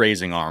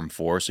fundraising arm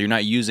for. So you're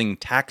not using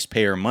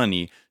taxpayer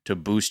money to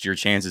boost your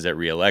chances at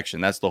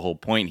re-election. That's the whole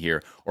point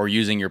here. Or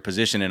using your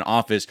position in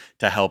office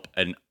to help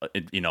an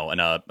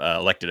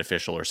elected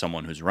official or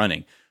someone who's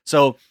running.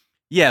 So,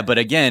 yeah, but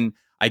again,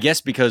 I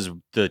guess because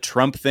the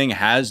Trump thing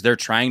they're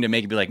trying to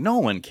make it be like, no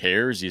one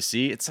cares, you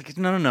see? It's like,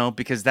 no,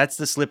 because that's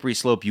the slippery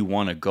slope you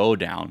want to go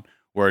down,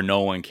 where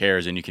no one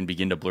cares, and you can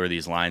begin to blur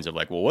these lines of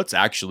like, well, what's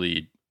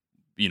actually,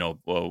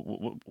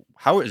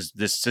 how is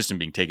this system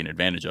being taken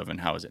advantage of, and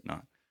how is it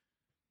not?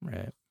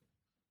 Right.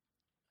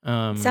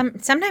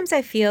 Sometimes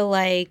I feel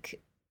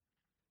like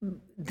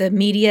the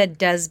media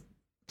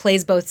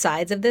plays both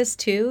sides of this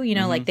too.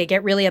 Like they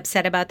get really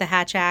upset about the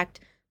Hatch Act,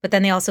 but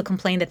then they also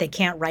complain that they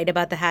can't write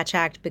about the Hatch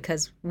Act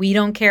because we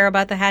don't care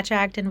about the Hatch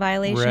Act and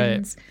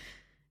violations.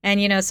 Right.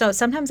 And, so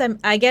sometimes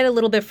I get a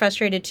little bit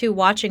frustrated, too,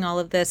 watching all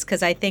of this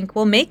because I think,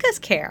 well, make us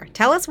care.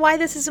 Tell us why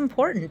this is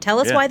important. Tell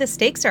us why the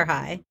stakes are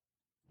high,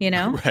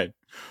 Right.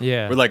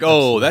 Yeah. We're like,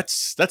 oh,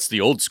 that's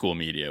the old school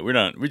media.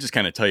 We just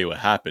kind of tell you what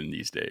happened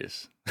these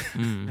days.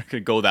 I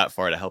could go that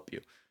far to help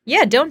you.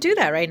 Yeah, don't do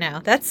that right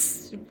now.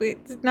 It's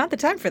not the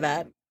time for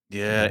that.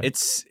 Yeah,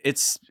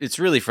 it's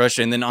really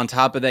frustrating. And then on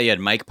top of that, you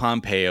had Mike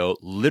Pompeo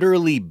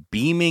literally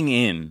beaming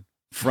in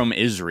from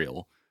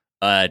Israel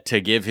to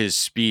give his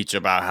speech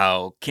about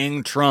how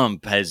King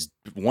Trump has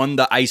won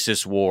the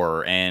ISIS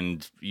war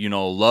and,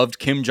 loved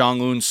Kim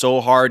Jong-un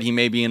so hard he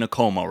may be in a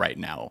coma right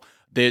now.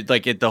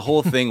 The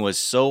whole thing was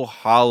so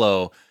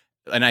hollow.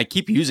 And I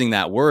keep using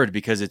that word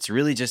because it's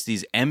really just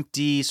these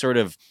empty sort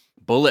of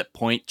bullet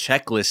point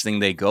checklist thing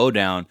they go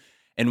down.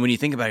 And when you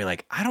think about it, you're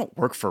like, I don't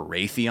work for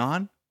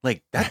Raytheon.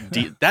 Like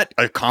that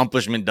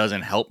accomplishment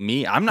doesn't help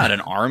me. I'm not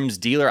an arms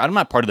dealer. I'm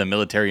not part of the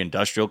military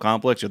industrial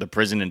complex or the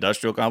prison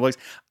industrial complex.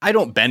 I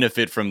don't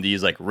benefit from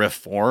these like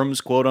reforms,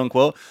 quote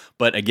unquote.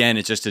 But again,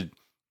 it's just to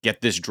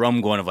get this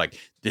drum going of like,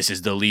 this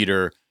is the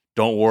leader.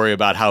 Don't worry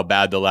about how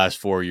bad the last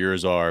 4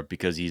 years are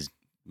because he's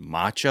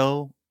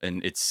macho.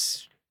 And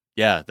it's,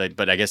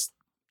 but I guess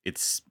it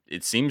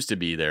seems to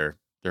be their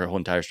whole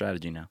entire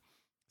strategy now.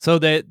 So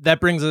that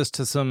brings us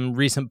to some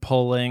recent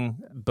polling,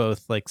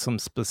 both like some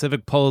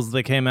specific polls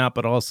that came out,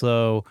 but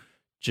also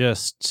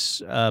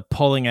just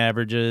polling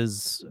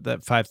averages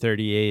that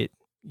 538,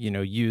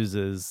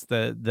 uses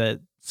that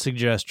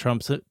suggest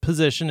Trump's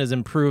position is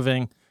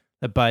improving,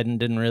 that Biden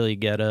didn't really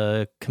get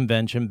a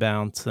convention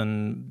bounce,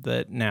 and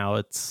that now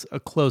it's a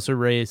closer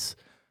race.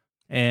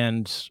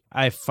 And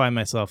I find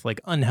myself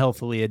like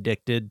unhealthily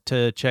addicted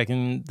to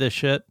checking this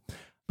shit.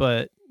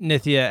 But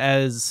Nithya,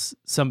 as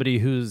somebody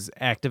who's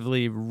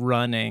actively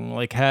running,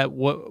 like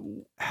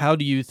how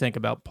do you think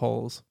about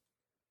polls?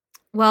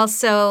 Well,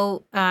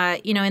 so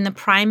in the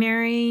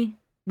primary,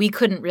 we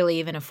couldn't really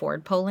even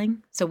afford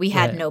polling, so we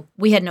had no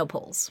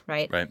polls,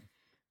 right? Right.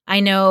 I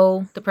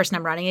know the person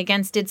I'm running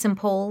against did some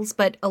polls,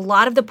 but a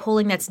lot of the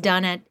polling that's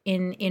done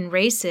in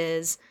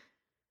races,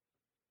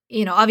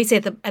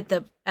 obviously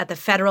at at the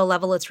federal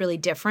level, it's really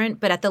different.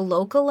 But at the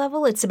local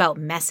level, it's about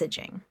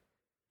messaging,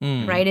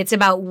 right? It's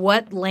about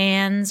what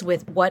lands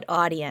with what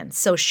audience.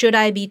 So should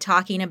I be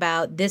talking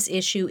about this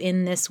issue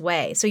in this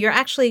way? So you're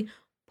actually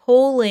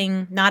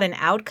polling not an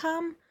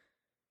outcome,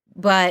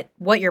 but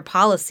what your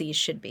policies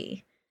should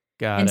be.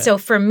 Got it. So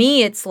for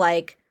me, it's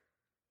like,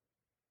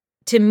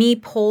 to me,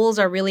 polls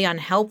are really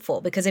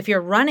unhelpful because if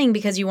you're running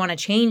because you want to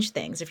change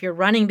things, if you're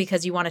running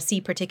because you want to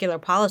see particular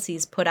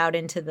policies put out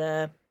into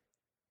the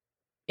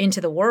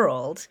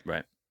world,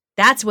 right,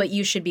 that's what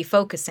you should be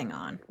focusing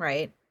on,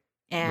 right?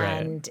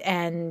 And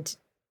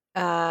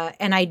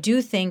I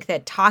do think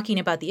that talking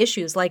about the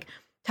issues, like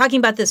talking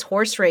about this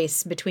horse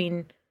race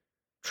between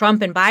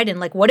Trump and Biden,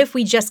 like what if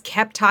we just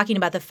kept talking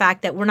about the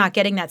fact that we're not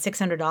getting that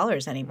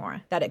 $600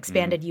 anymore, that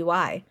expanded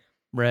UI?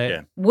 Right.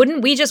 Yeah.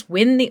 Wouldn't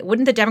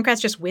the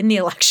Democrats just win the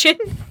election?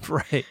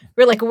 Right.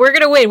 We're like, we're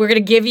going to win. We're going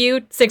to give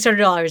you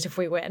 $600 if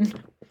we win.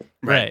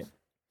 Right.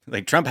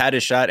 Like Trump had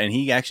his shot and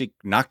he actually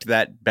knocked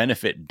that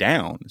benefit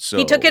down. So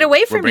he took it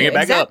away from you. Bring it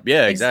back up.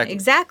 Yeah, exactly.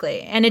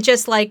 Exactly. And it's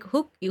just like,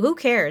 who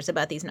cares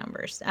about these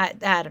numbers? I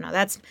don't know.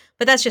 That's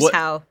just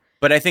how.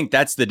 But I think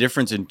that's the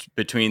difference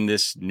between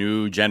this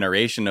new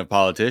generation of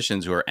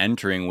politicians who are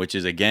entering, which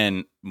is,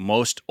 again,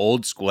 most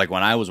old school. Like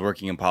when I was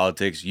working in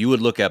politics, you would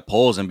look at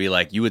polls and be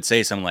like, you would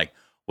say something like,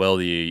 well,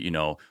 the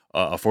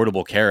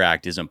Affordable Care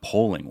Act isn't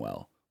polling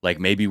well. Like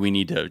maybe we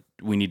need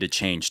to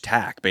change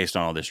tack based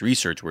on all this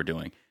research we're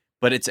doing.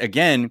 But it's,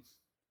 again,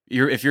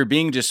 if you're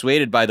being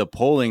dissuaded by the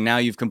polling, now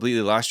you've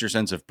completely lost your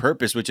sense of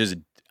purpose, which is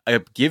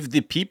give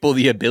the people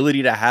the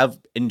ability to have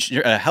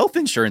health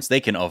insurance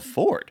they can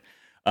afford.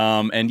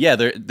 And yeah,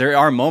 there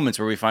are moments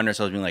where we find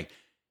ourselves being like,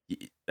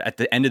 at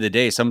the end of the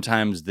day,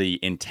 sometimes the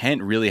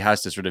intent really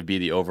has to sort of be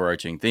the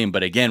overarching theme.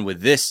 But again,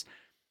 with this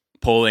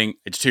polling,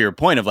 it's to your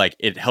point of like,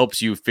 it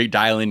helps you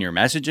dial in your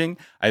messaging.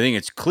 I think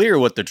it's clear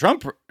what the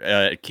Trump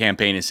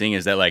campaign is seeing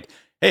is that like,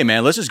 hey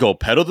man, let's just go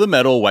pedal to the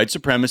metal, white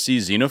supremacy,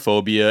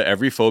 xenophobia,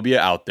 every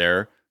phobia out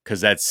there.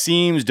 Because that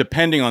seems,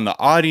 depending on the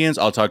audience,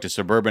 I'll talk to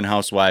suburban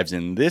housewives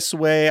in this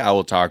way. I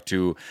will talk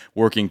to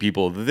working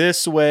people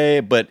this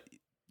way. But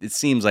it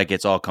seems like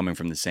it's all coming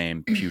from the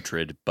same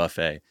putrid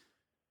buffet.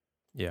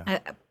 Yeah.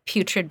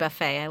 Putrid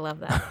buffet. I love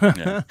that.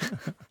 Yeah.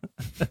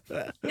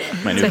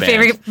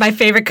 My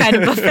favorite kind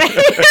of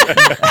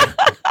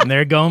buffet. And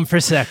they're going for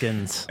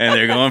seconds. And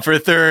they're going for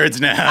thirds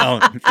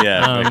now.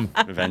 Yeah,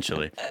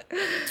 eventually.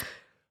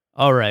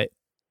 All right.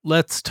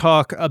 Let's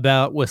talk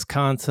about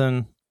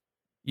Wisconsin.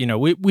 You know,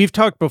 we've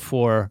talked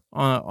before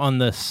on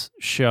this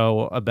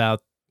show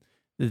about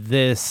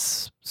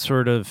this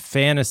sort of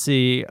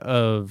fantasy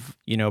of,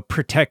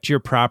 protect your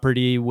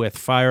property with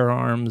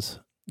firearms.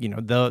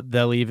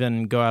 They'll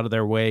even go out of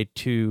their way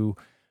to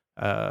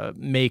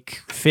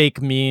make fake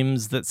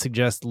memes that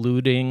suggest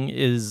looting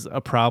is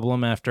a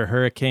problem after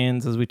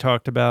hurricanes, as we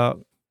talked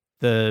about.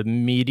 The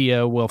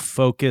media will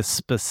focus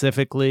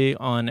specifically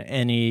on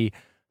any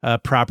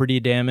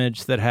property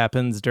damage that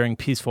happens during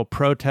peaceful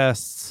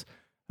protests.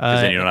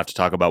 Because then you don't have to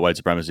talk about white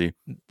supremacy.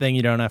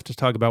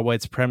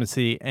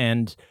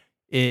 And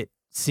it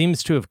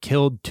seems to have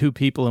killed 2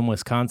 people in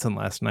Wisconsin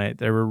last night.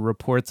 There were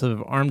reports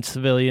of armed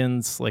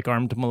civilians, like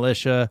armed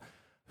militia,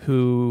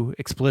 who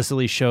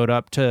explicitly showed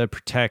up to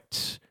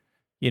protect,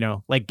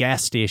 like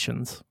gas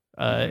stations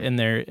in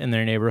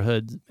their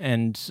neighborhood.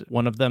 And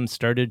one of them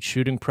started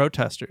shooting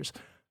protesters.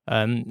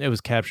 It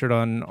was captured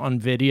on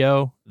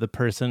video. The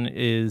person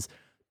is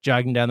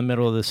jogging down the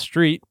middle of the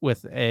street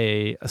with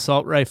a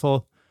assault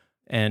rifle.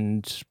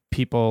 And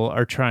people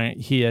are trying.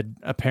 He had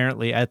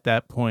apparently at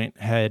that point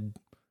had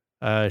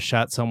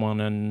shot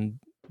someone and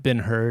been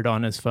heard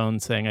on his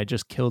phone saying, "I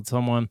just killed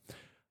someone."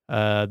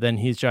 Then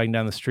he's jogging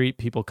down the street.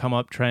 People come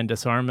up, try and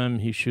disarm him.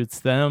 He shoots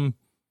them,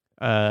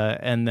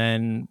 and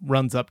then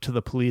runs up to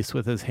the police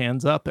with his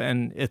hands up.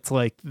 And it's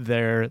like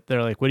they're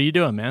like, "What are you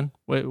doing, man?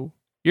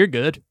 You're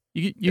good.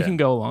 You can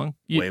go along."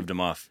 Waved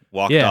him off.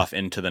 Walked off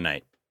into the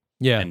night.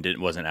 Yeah, and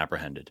wasn't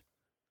apprehended.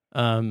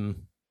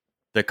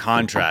 The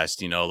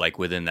contrast, like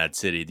within that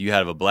city, you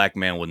have a black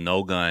man with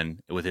no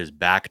gun, with his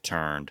back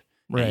turned,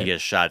 and he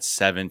gets shot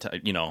 7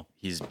 times.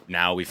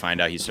 We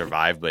find out he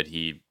survived, but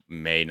he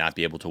may not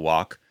be able to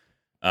walk.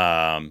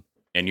 And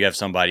you have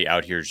somebody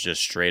out here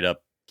just straight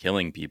up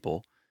killing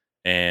people,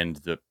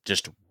 and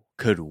just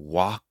could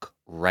walk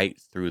right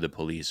through the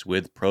police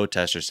with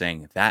protesters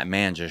saying that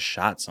man just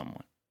shot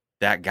someone.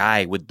 That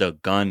guy with the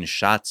gun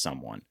shot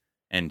someone,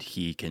 and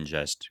he can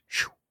just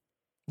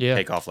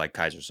take off like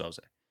Kaiser Soze.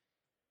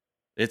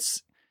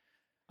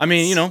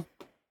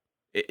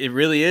 It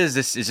really is.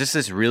 This is just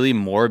this really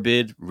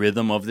morbid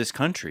rhythm of this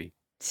country.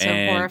 So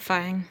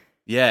horrifying.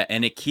 Yeah,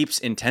 and it keeps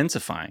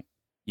intensifying,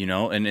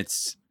 and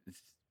it's,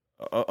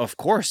 of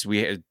course,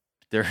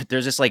 there's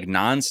this like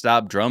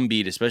nonstop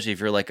drumbeat, especially if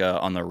you're like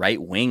on the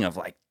right wing of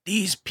like,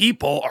 these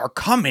people are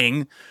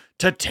coming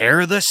to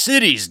tear the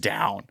cities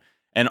down.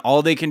 And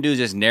all they can do is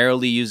just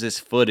narrowly use this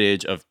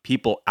footage of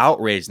people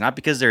outraged, not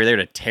because they're there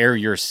to tear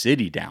your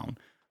city down,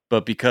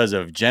 but because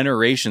of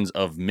generations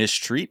of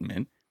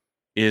mistreatment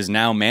is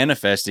now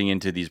manifesting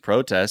into these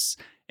protests.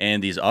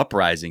 and these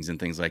uprisings and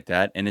things like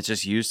that. And it's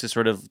just used to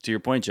sort of, to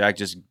your point, Jack,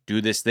 just do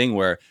this thing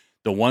where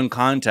the one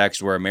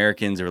context where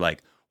Americans are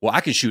like, well, I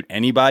can shoot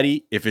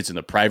anybody if it's in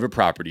the private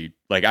property.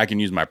 Like I can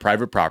use my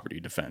private property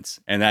defense.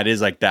 And that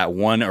is like that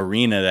one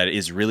arena that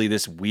is really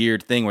this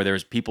weird thing where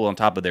there's people on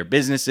top of their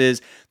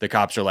businesses. The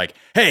cops are like,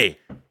 hey,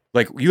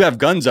 like you have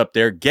guns up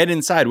there, get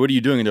inside. What are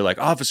you doing? And they're like,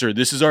 officer,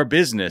 this is our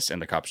business.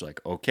 And the cops are like,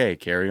 okay,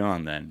 carry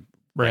on then.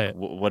 Right.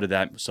 Like, what did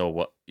that, so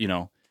what,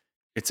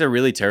 it's a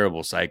really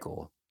terrible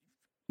cycle.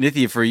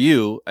 Nithya, for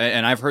you,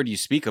 and I've heard you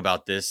speak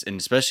about this, and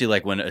especially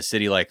like when a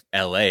city like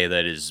LA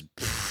that is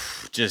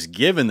just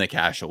giving the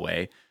cash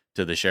away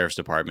to the sheriff's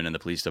department and the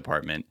police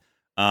department,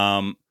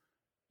 the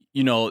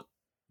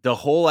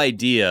whole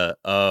idea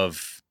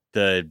of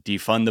the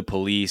defund the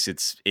police,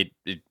 it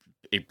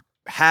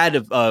had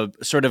a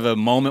sort of a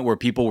moment where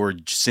people were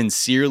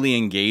sincerely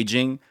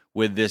engaging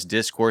with this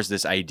discourse,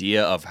 this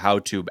idea of how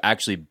to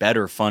actually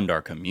better fund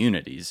our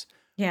communities.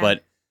 Yeah.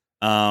 But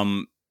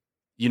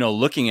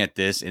looking at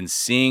this and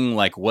seeing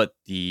like what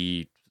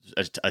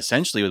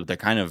essentially the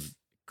kind of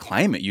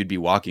climate you'd be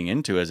walking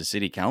into as a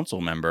city council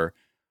member,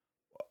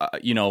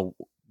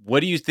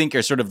 what do you think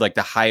are sort of like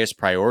the highest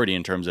priority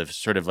in terms of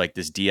sort of like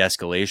this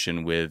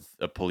de-escalation with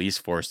a police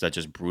force that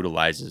just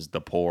brutalizes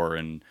the poor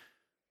and,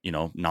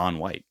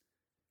 non-white?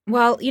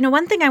 Well,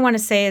 one thing I want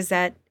to say is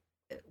that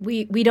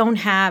we're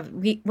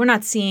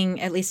not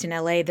seeing, at least in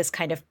LA, this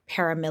kind of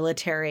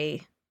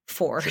paramilitary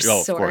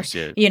force course,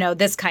 yeah.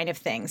 This kind of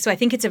thing. So I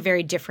think it's a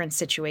very different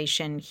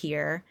situation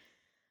here.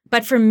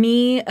 But for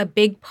me, a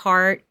big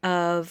part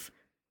of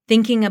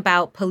thinking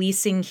about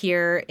policing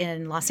here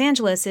in Los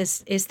Angeles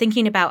is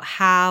thinking about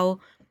how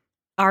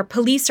our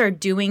police are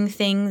doing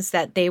things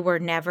that they were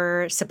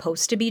never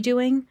supposed to be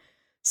doing.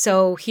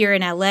 So here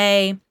in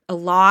LA, a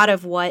lot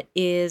of what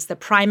is the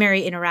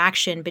primary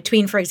interaction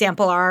between, for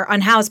example, our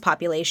unhoused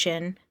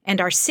population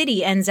and our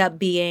city ends up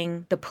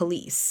being the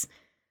police.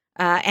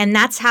 And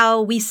that's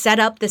how we set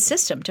up the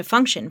system to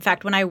function. In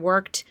fact, when I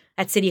worked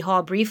at City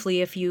Hall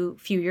briefly a few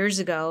years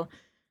ago,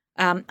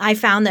 I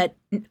found that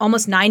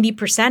almost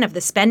 90% of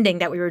the spending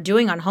that we were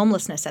doing on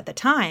homelessness at the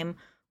time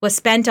was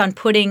spent on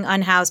putting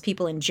unhoused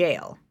people in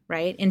jail,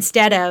 right?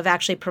 Instead of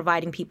actually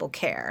providing people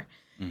care.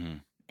 Mm-hmm.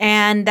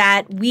 And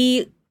that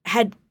we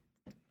had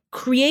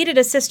created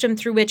a system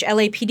through which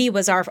LAPD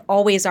was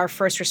always our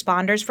first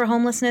responders for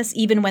homelessness,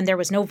 even when there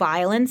was no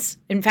violence.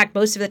 In fact,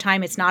 most of the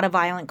time, it's not a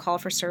violent call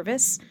for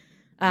service.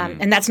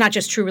 And that's not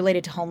just true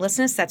related to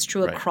homelessness. That's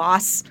true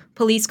across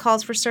police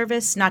calls for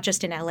service, not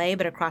just in LA,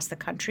 but across the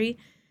country.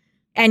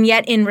 And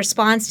yet, in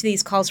response to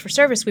these calls for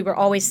service, we were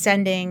always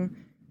sending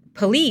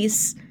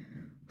police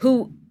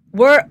who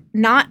were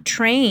not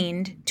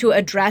trained to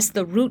address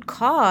the root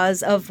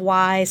cause of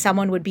why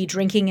someone would be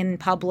drinking in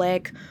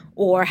public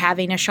or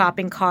having a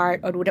shopping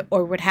cart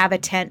or would have a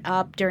tent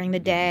up during the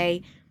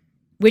day,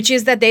 which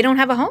is that they don't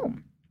have a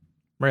home.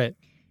 Right.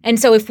 And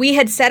so if we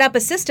had set up a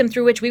system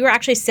through which we were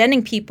actually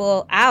sending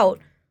people out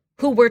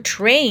who were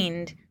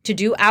trained to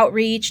do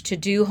outreach, to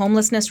do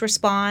homelessness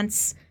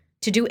response,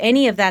 to do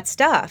any of that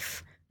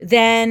stuff,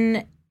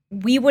 then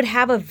we would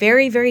have a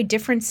very, very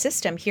different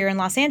system here in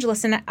Los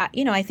Angeles. And,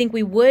 I think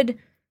we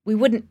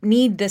wouldn't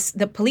need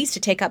the police to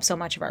take up so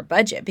much of our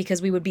budget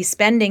because we would be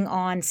spending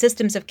on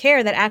systems of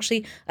care that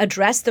actually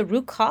address the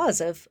root cause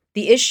of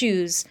the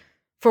issues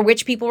for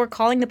which people were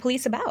calling the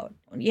police about.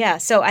 Yeah.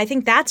 So I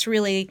think that's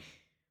really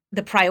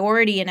the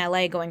priority in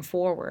LA going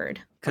forward.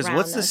 Because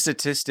what's the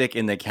statistic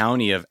in the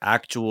county of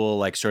actual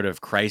like sort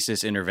of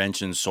crisis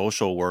intervention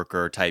social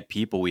worker type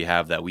people we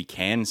have that we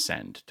can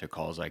send to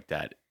calls like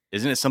that?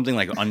 Isn't it something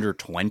like under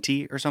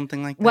 20 or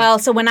something like that? Well,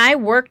 so when I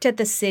worked at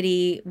the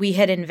city, we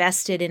had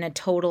invested in a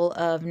total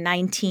of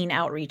 19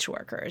 outreach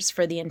workers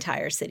for the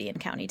entire city and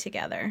county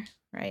together,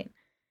 right?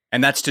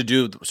 And that's to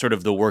do sort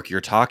of the work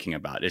you're talking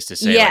about, is to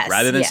say, like,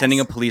 rather than sending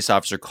a police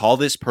officer, call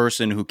this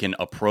person who can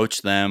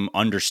approach them,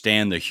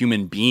 understand the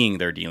human being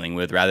they're dealing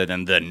with, rather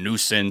than the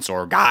nuisance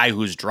or guy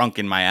who's drunk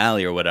in my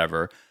alley or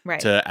whatever,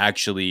 to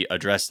actually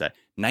address that.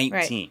 19.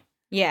 Right.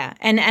 Yeah.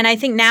 And I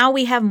think now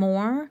we have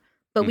more,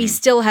 but we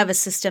still have a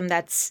system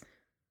that's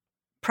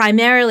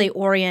primarily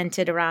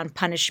oriented around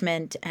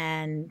punishment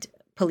and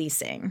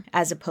policing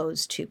as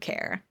opposed to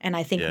care. And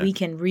I think we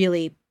can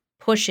really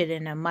push it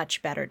in a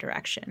much better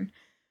direction.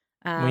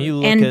 When you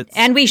look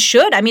and we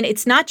should. I mean,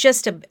 it's not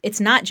just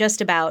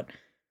about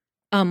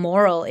a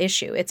moral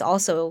issue. It's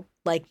also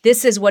like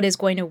this is what is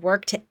going to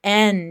work to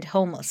end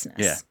homelessness.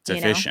 Yeah, it's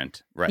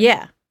efficient, right?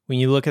 Yeah. When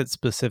you look at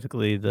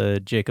specifically the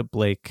Jacob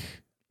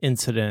Blake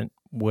incident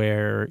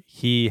where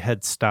he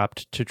had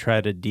stopped to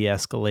try to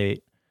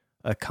de-escalate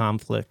a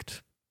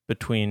conflict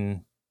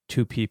between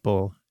two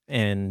people,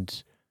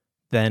 and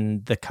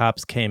then the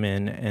cops came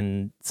in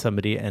and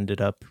somebody ended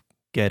up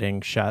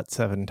getting shot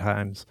 7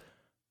 times.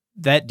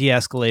 That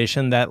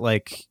de-escalation, that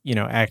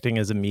acting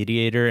as a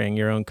mediator in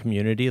your own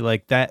community,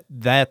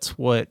 that's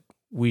what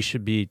we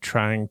should be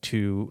trying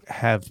to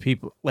have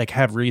people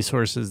have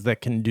resources that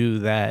can do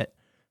that,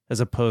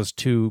 as opposed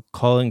to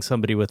calling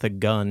somebody with a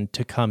gun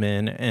to come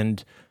in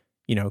and,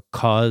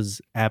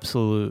 cause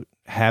absolute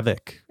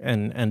havoc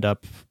and end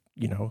up,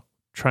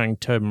 trying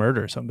to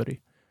murder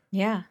somebody.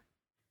 Yeah.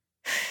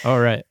 All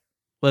right.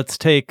 Let's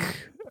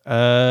take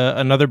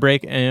another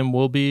break and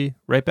we'll be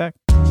right back.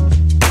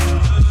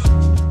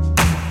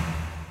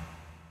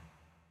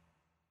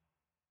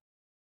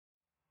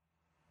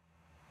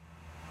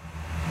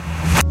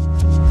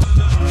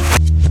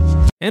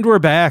 And we're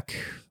back.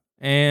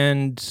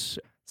 And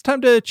it's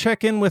time to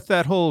check in with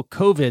that whole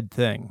COVID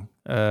thing,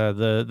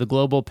 the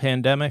global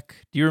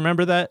pandemic. Do you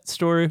remember that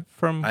story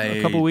from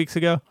a couple weeks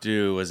ago?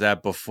 Was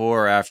that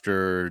before or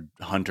after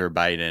Hunter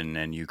Biden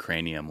and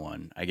Ukrainian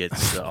won? I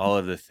get all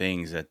of the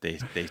things that they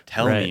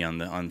tell me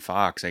on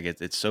Fox.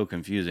 It's so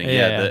confusing.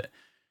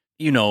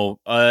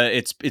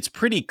 It's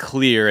pretty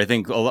clear. I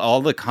think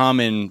all the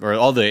common or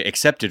all the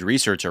accepted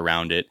research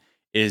around it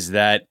is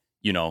that,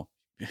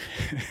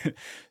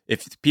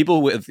 if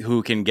people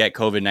who can get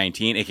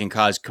COVID-19, it can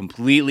cause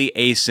completely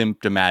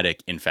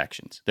asymptomatic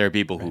infections. There are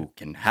people who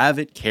can have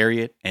it,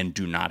 carry it, and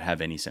do not have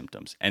any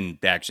symptoms. And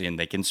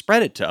they can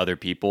spread it to other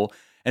people.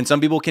 And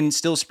some people can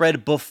still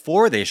spread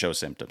before they show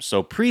symptoms.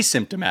 So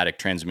pre-symptomatic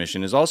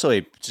transmission is also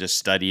a just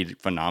studied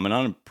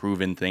phenomenon, a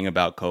proven thing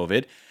about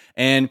COVID.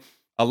 And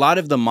a lot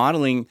of the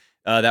modeling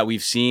that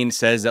we've seen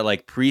says that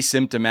like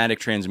pre-symptomatic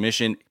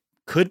transmission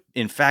could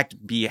in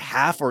fact be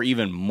half or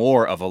even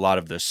more of a lot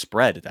of the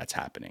spread that's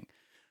happening.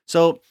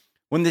 So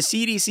when the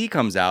CDC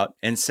comes out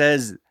and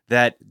says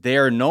that they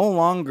are no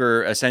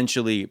longer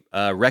essentially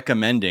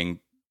recommending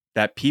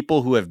that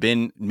people who have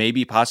been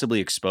maybe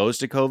possibly exposed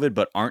to COVID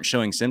but aren't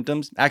showing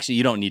symptoms, actually,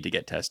 you don't need to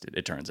get tested,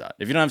 it turns out.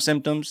 If you don't have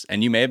symptoms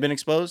and you may have been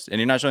exposed and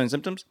you're not showing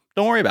symptoms,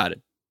 don't worry about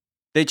it.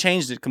 They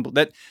changed it.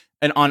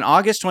 And on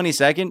August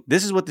 22nd,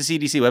 this is what the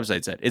CDC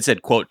website said. It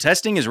said, quote,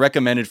 testing is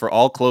recommended for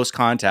all close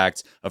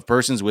contacts of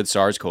persons with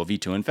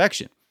SARS-CoV-2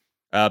 infection.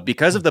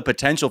 Because of the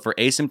potential for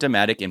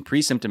asymptomatic and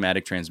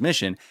pre-symptomatic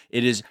transmission,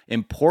 it is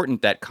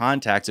important that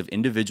contacts of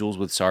individuals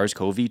with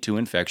SARS-CoV-2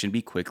 infection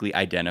be quickly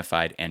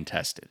identified and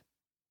tested.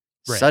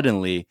 Right.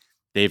 Suddenly,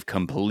 they've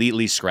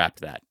completely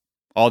scrapped that.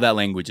 All that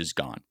language is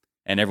gone.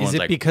 And everyone's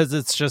like... Is it because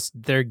it's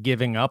just they're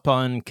giving up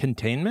on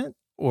containment?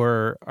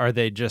 Or are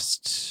they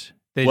just...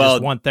 They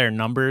just want their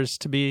numbers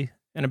to be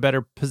in a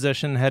better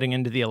position heading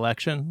into the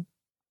election?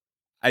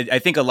 I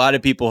think a lot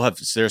of people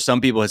there's some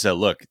people have said,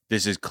 look,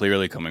 this is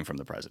clearly coming from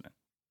the president.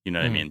 You know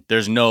what I mean?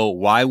 There's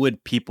why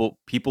would people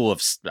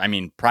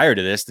prior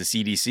to this, the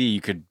CDC,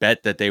 you could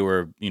bet that they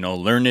were,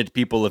 learned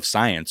people of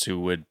science who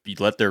would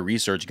let their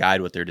research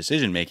guide what their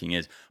decision making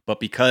is. But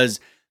because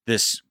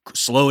this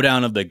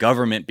slowdown of the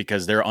government,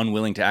 because they're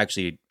unwilling to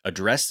actually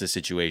address the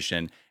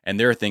situation, and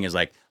their thing is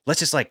like,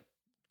 let's just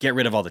get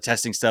rid of all the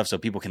testing stuff so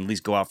people can at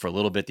least go out for a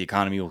little bit. The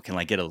economy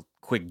can get a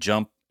quick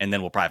jump, and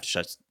then we'll probably have to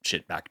shut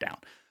shit back down.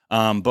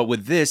 But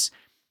with this,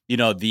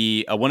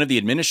 the one of the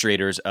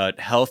administrators at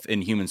Health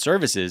and Human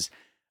Services,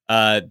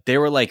 they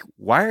were like,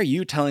 "Why are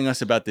you telling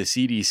us about the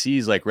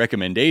CDC's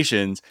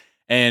recommendations?"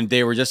 And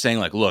they were just saying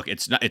look,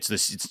 it's not, it's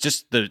this, it's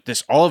just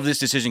this. All of this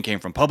decision came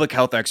from public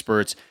health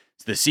experts,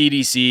 the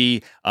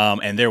CDC,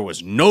 and there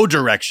was no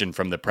direction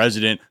from the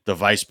president, the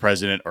vice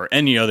president, or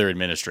any other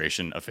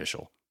administration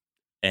official.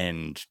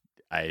 And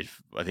I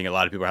think a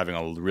lot of people are having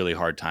a really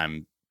hard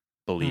time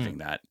believing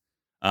that,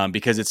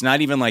 because it's not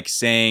even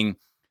saying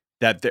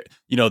that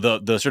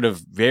the sort of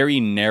very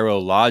narrow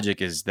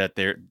logic is that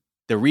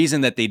the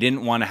reason that they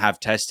didn't want to have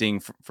testing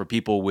for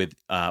people with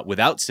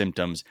without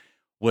symptoms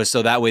was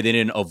so that way they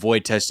didn't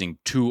avoid testing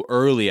too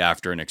early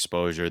after an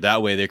exposure.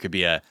 That way there could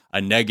be a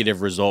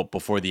negative result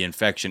before the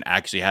infection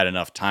actually had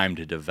enough time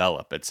to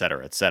develop, et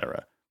cetera, et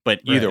cetera.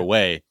 But either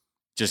way,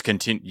 just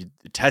continue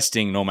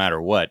testing no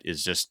matter what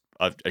is just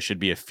should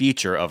be a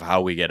feature of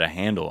how we get a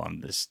handle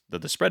on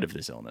the spread of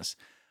this illness.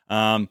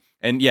 And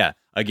yeah,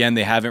 again,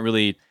 they haven't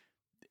really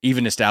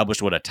even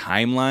established what a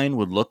timeline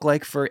would look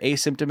like for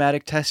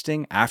asymptomatic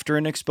testing after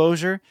an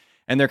exposure.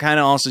 And they're kind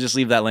of also just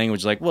leave that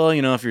language well,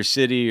 if your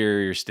city or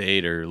your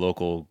state or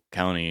local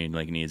county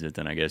needs it,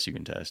 then I guess you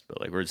can test.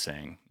 But we're just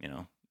saying,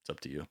 it's up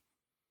to you.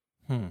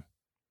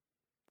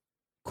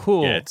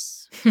 Cool. Yeah,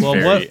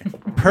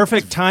 what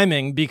perfect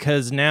timing,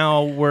 because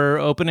now we're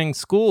opening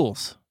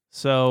schools.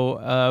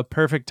 So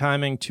perfect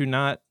timing to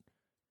not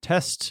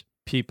test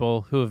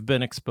people who have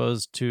been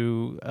exposed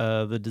to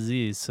the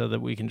disease, so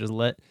that we can just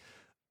let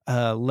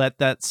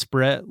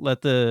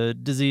the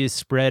disease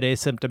spread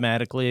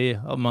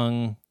asymptomatically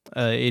among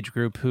age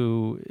group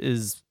who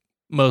is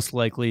most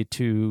likely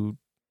to,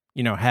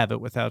 have it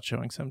without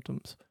showing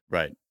symptoms.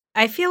 Right.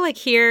 I feel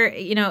here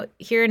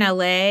in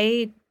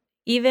LA,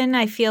 even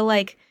I feel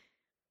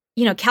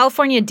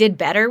California did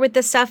better with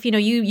this stuff.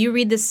 You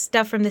read this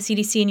stuff from the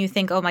CDC and you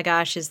think, oh my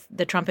gosh, is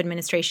the Trump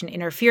administration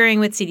interfering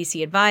with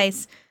CDC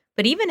advice?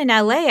 But even in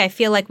LA, I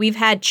feel we've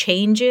had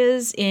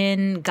changes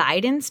in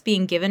guidance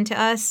being given to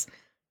us,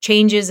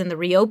 changes in the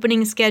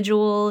reopening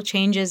schedule,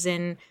 changes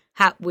in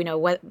how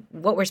what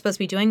we're supposed to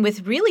be doing,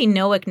 with really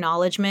no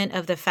acknowledgement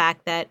of the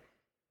fact that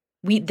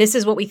this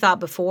is what we thought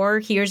before.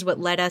 Here's what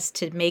led us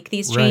to make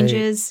these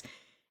changes,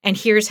 and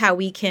here's how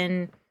we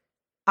can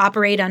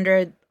operate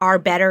under our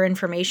better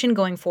information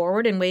going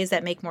forward in ways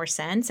that make more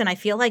sense. And I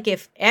feel like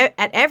if at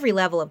every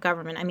level of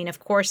government, I mean, of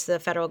course, the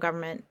federal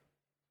government,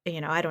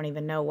 I don't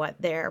even know what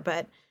there,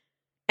 but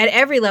at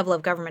every level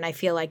of government, I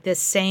feel like this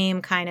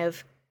same kind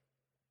of,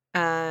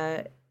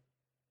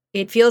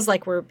 it feels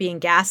like we're being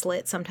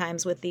gaslit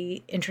sometimes with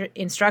the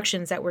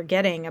instructions that we're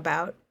getting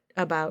about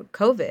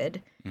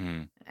COVID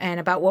and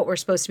about what we're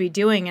supposed to be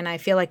doing. And I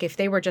feel like if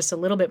they were just a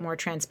little bit more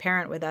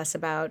transparent with us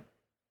about,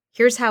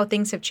 here's how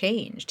things have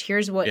changed.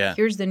 Here's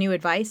the new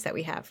advice that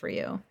we have for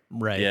you.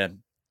 Right. Yeah.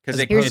 As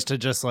opposed to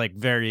just like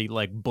very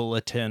like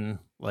bulletin,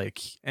 like,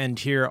 and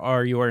here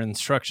are your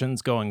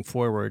instructions going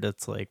forward.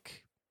 It's like,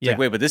 like,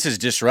 wait, but this is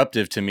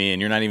disruptive to me, and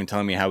you're not even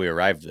telling me how we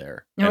arrived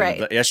there. And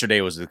right. Yesterday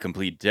was the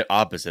complete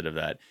opposite of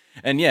that.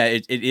 And yeah,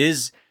 it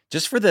is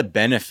just for the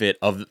benefit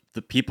of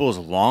the people's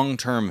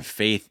long-term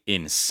faith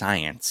in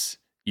science.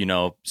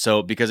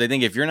 So because I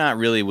think if you're not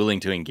really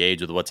willing to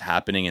engage with what's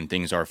happening and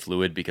things are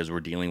fluid because we're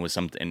dealing with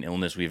an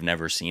illness we've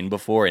never seen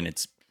before and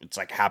it's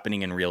like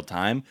happening in real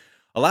time,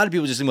 a lot of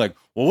people just think like,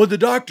 well, what'd the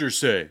doctors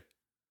say?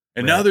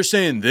 And now they're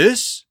saying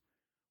this?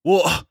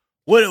 Well,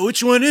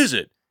 which one is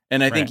it?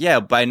 And I think,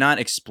 by not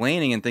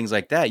explaining and things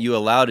like that, you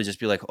allow to just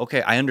be like,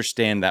 okay, I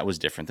understand that was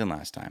different than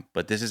last time,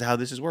 but this is how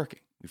this is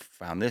working. We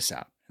found this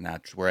out and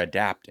we're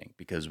adapting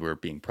because we're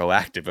being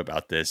proactive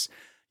about this.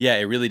 Yeah,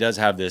 it really does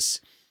have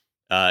this.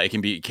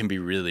 It can be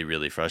really,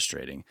 really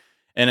frustrating.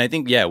 And I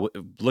think,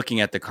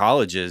 looking at the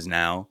colleges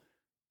now,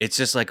 it's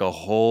just like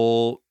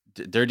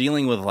they're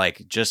dealing with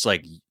like, just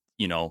like,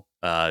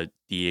 the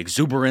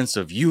exuberance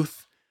of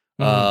youth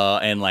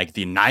and like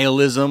the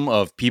nihilism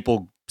of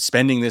people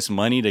spending this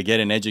money to get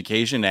an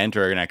education to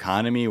enter an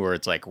economy where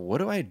it's like, what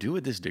do I do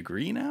with this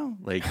degree now?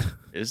 Like,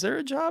 is there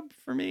a job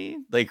for me?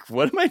 Like,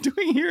 what am I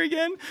doing here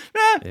again?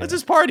 Let's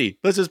just party.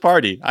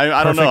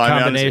 I don't know.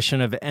 Combination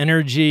of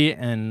energy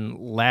and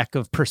lack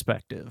of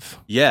perspective.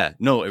 Yeah,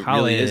 no, it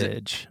really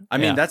isn't. I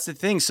mean, that's the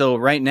thing. So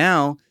right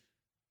now,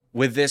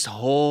 with this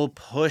whole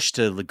push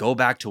to go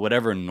back to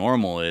whatever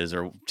normal is,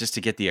 or just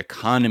to get the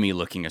economy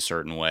looking a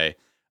certain way,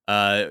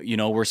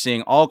 we're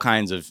seeing all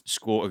kinds of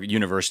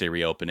university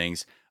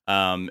reopenings.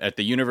 At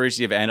the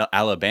University of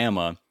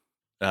Alabama,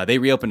 they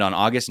reopened on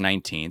August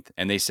 19th,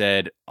 and they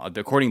said,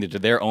 according to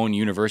their own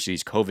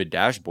university's COVID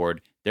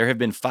dashboard, there have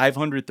been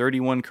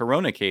 531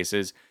 corona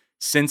cases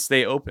since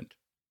they opened.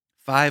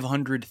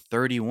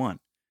 531.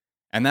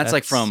 And that's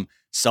like from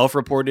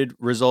self-reported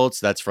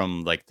results. That's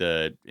from like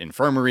the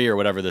infirmary or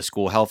whatever the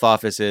school health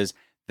office is.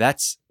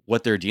 That's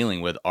what they're dealing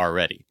with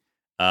already.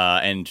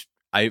 And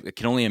I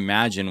can only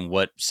imagine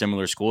what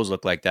similar schools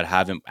look like that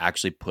haven't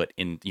actually put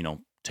in,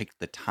 take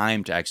the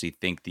time to actually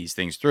think these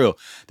things through.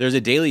 There's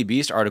a Daily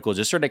Beast article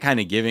just sort of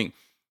kind of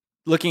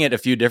looking at a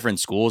few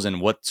different schools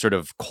and what sort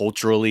of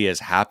culturally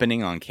is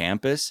happening on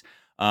campus.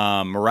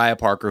 Mariah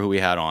Parker, who we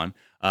had on,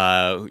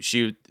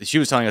 she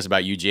was telling us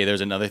about UGA.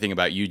 There's another thing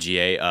about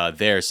UGA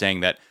there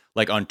saying that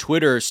like on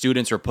Twitter,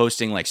 students are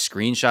posting like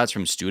screenshots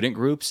from student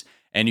groups.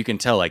 And you can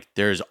tell, like,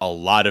 there's a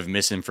lot of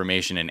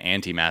misinformation and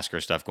anti-masker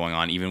stuff going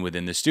on, even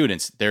within the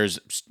students. There's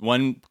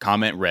one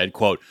comment read,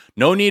 quote,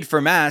 "No need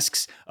for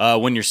masks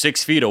when you're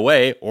 6 feet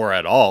away or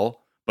at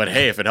all. But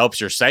hey, if it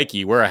helps your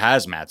psyche, wear a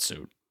hazmat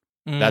suit."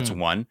 That's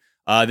one.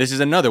 This is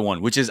another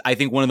one, which is, I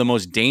think, one of the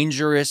most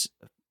dangerous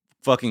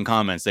fucking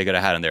comments they could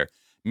have had in there.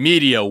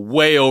 Media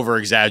way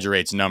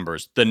over-exaggerates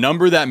numbers. The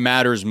number that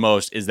matters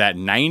most is that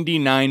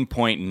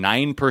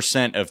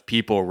 99.9% of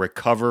people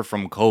recover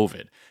from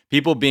COVID.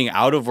 People being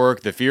out of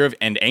work, the fear of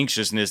and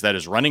anxiousness that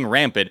is running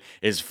rampant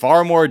is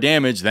far more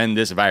damage than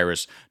this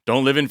virus.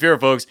 Don't live in fear,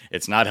 folks.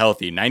 It's not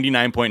healthy.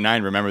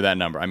 99.9, remember that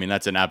number. I mean,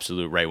 that's an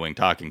absolute right-wing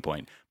talking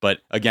point. But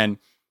again,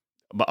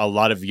 a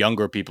lot of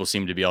younger people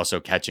seem to be also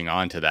catching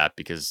on to that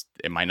because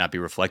it might not be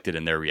reflected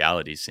in their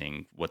reality,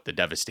 seeing what the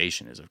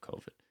devastation is of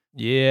COVID.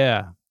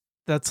 Yeah.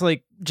 That's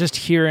like just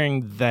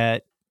hearing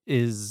that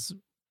is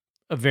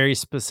a very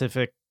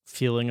specific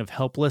feeling of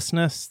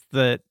helplessness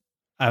that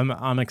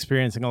I'm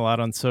experiencing a lot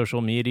on social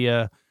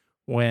media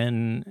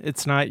when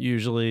it's not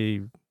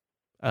usually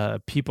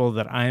people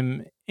that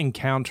I'm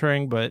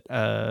encountering, but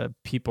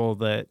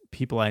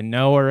people I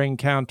know are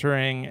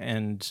encountering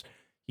and,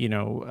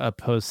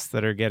 posts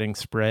that are getting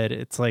spread.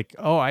 It's like,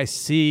 oh, I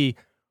see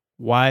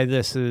why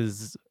this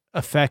is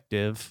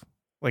effective.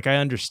 Like, I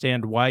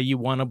understand why you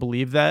want to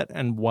believe that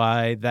and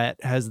why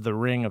that has the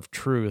ring of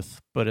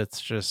truth, but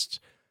it's just,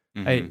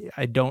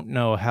 I don't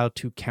know how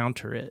to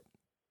counter it.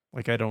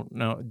 Like, I don't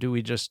know. Do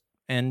we just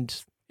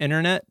end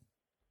internet?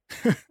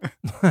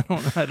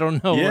 I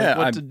don't know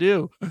what to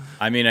do.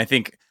 I mean, I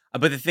think,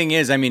 but the thing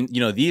is, I mean,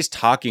 these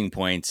talking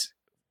points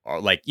are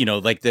like,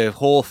 like the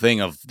whole thing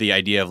of the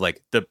idea of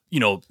like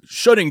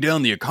shutting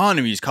down the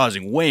economy is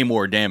causing way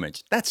more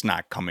damage. That's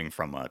not coming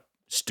from a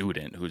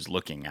student who's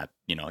looking at,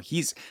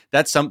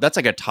 that's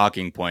like a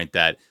talking point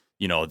that,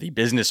 the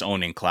business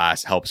owning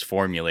class helps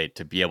formulate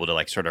to be able to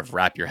like sort of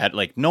wrap your head.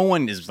 Like no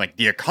one is like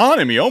the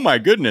economy. Oh my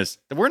goodness.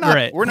 We're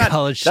not,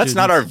 College that's students.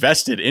 Not our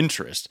vested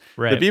interest.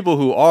 Right. The people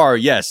who are,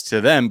 yes,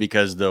 to them,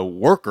 because the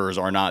workers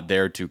are not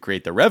there to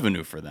create the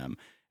revenue for them.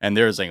 And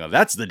they're saying, oh,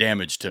 that's the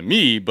damage to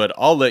me, but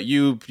I'll let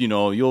you,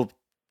 you'll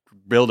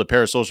build a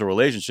parasocial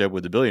relationship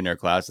with the billionaire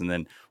class, and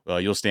then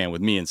you'll stand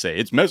with me and say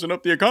it's messing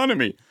up the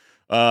economy.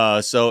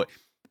 But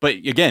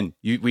again,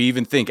 we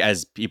even think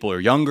as people are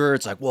younger,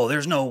 it's like, well,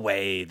 there's no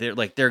way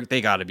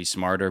they got to be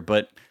smarter.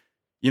 But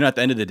at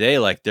the end of the day,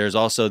 like there's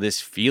also this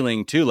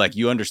feeling too, like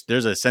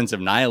there's a sense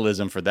of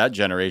nihilism for that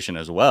generation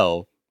as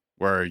well,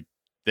 where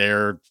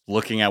they're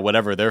looking at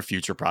whatever their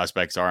future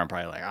prospects are and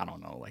probably like, I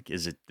don't know, like,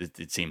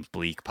 it seems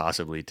bleak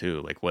possibly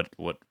too. Like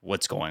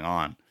what's going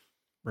on?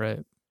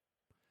 Right.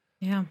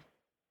 Yeah.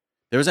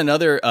 There was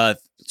another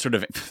sort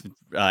of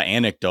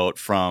anecdote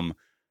from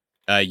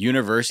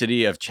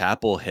University of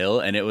Chapel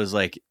Hill. And it was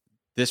like,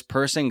 this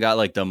person got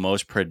like the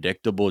most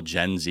predictable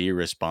Gen Z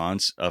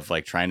response of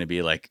like trying to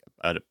be like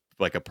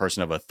a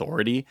person of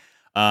authority.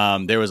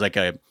 There was like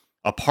a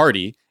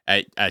party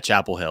at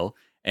Chapel Hill.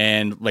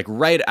 And like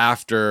right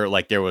after,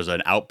 like there was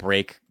an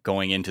outbreak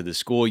going into the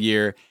school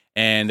year,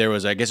 and there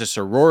was, I guess, a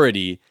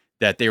sorority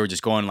that they were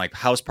just going like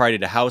house party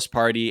to house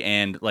party,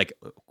 and like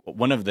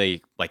one of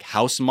the like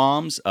house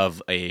moms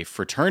of a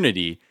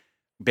fraternity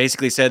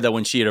basically said that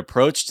when she had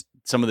approached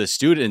some of the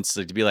students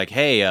like, to be like,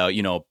 hey,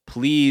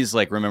 please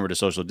like remember to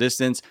social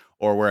distance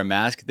or wear a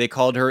mask, they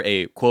called her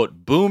a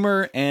quote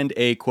boomer and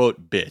a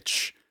quote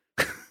bitch.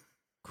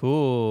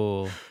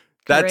 Cool.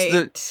 That's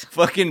Great. the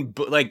fucking,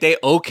 like, they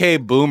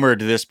boomered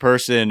this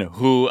person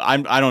who I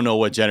don't know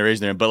what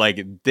generation they're in, but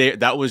like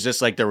that was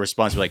just like their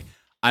response. Like,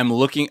 I'm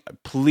looking,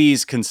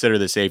 please consider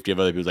the safety of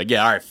other people. Like,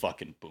 yeah, all right,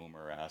 fucking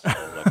boomer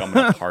asshole. Like, I'm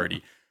gonna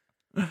party.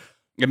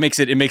 It makes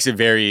it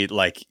very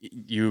like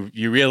you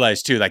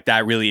realize too, like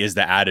that really is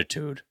the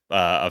attitude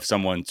of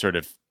someone sort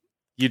of,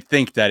 you'd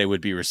think that it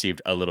would be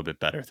received a little bit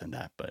better than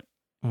that, but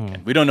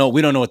again, we don't know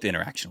what the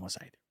interaction was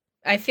either.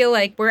 I feel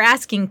like we're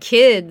asking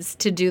kids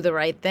to do the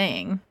right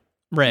thing.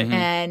 Right.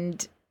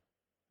 And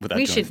Without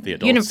we doing should, it for the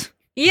adults.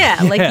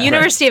 like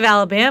University of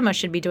Alabama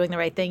should be doing the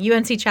right thing.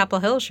 UNC Chapel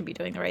Hill should be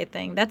doing the right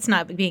thing. That's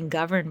not being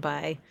governed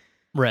by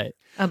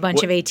a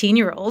bunch of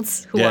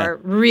 18-year-olds who are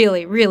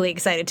really, really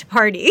excited to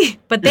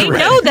party. But they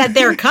know that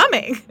they're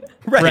coming.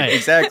 Right,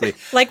 exactly.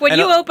 Like when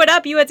you open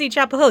up UNC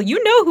Chapel Hill,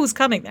 you know who's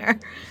coming there.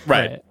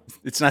 Right.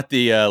 It's not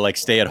the like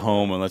stay at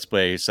home and let's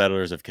play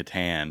Settlers of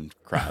Catan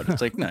crowd.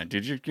 It's like, no,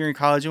 dude, you're in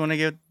college. You want to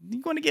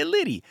get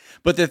litty.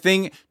 But the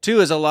thing too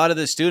is a lot of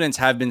the students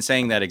have been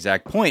saying that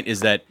exact point is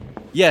that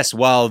yes,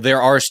 while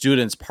there are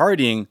students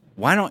partying,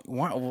 why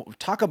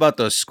talk about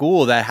the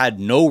school that had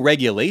no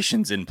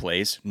regulations in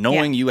place,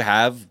 knowing you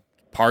have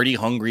party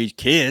hungry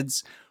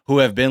kids who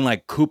have been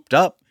like cooped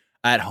up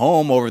at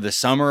home over the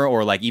summer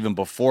or like even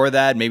before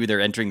that. Maybe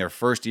they're entering their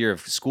first year of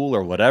school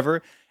or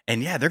whatever.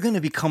 And yeah, they're going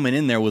to be coming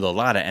in there with a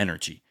lot of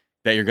energy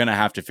that you're going to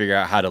have to figure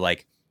out how to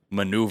like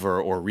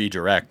maneuver or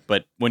redirect.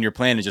 But when your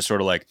plan is just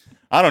sort of like,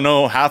 I don't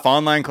know, half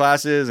online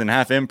classes and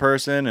half in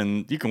person,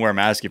 and you can wear a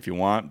mask if you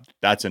want,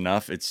 that's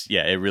enough. It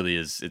really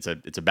is. It's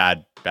a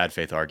bad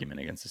faith argument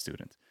against the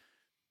students.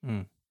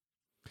 All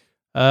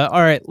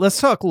right,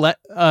 let's talk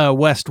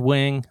West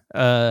Wing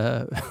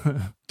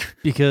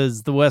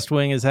because the West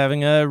Wing is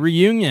having a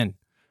reunion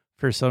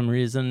for some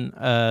reason.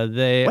 When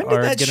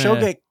did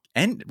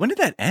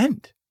that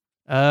end?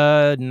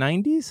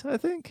 90s, I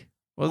think.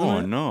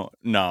 Wasn't it?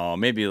 No,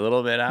 maybe a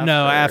little bit after.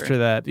 No, after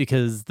that,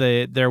 because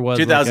there was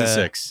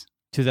 2006.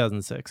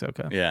 2006.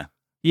 Okay.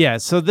 Yeah.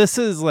 So this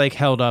is like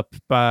held up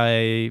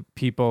by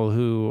people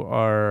who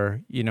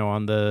are,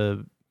 on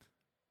the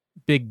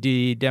big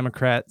D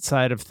Democrat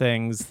side of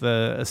things,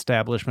 the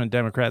establishment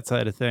Democrat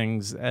side of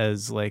things,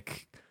 as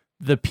like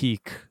the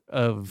peak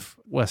of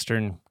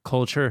Western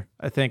culture,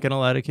 I think, in a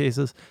lot of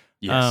cases.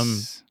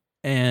 Yes.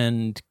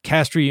 And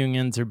cast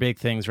reunions are big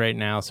things right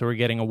now. So we're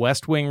getting a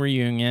West Wing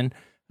reunion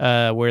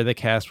where the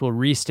cast will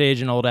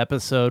restage an old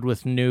episode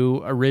with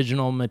new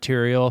original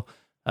material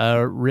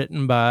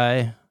written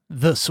by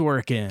the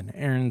Sorkin,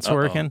 Aaron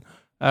Sorkin,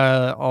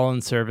 all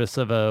in service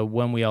of a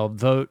When We All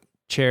Vote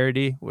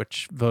charity,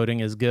 which voting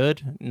is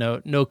good.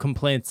 No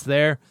complaints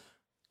there.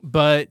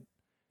 But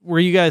were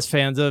you guys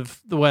fans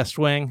of the West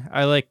Wing?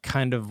 I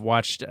kind of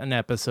watched an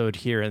episode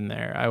here and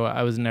there.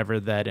 I was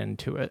never that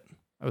into it.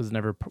 I was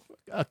never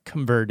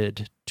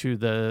converted to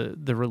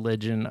the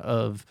religion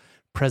of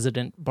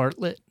President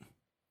Bartlett.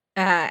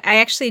 I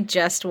actually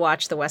just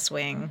watched The West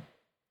Wing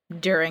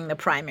during the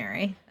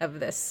primary of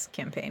this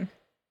campaign.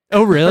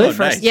 Oh, really?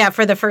 Nice. Yeah,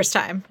 for the first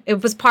time.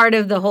 It was part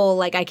of the whole,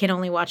 like, I can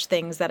only watch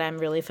things that I'm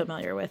really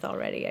familiar with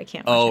already. I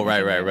can't watch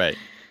right.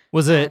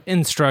 Was it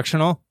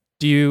instructional?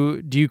 Do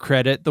you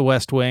credit The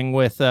West Wing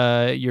with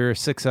your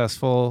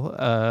successful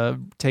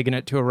taking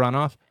it to a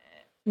runoff?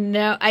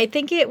 No, I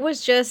think it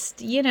was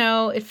just,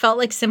 it felt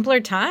like simpler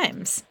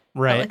times.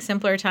 Right. Felt like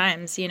simpler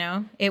times,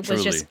 It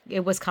was Truly.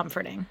 it was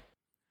comforting.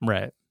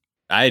 Right.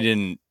 I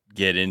didn't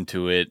get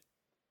into it.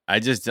 I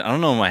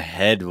don't know, my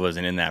head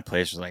wasn't in that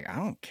place. I was like, I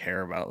don't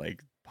care about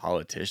like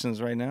politicians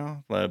right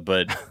now.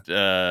 But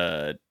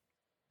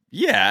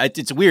yeah,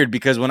 it's weird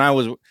because when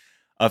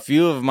a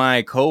few of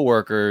my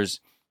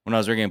coworkers, when I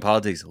was working in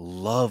politics,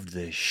 loved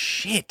the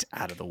shit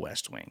out of the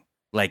West Wing.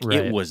 like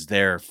Right. it was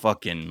their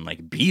fucking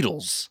like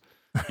Beatles.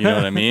 You know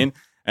what I mean?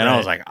 And I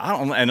was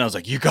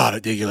like, you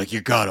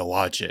gotta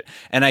watch it.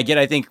 And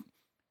I think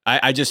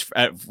I just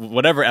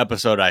whatever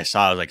episode I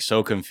saw, I was like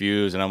so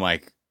confused, and I'm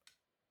like,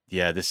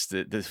 yeah, this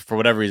for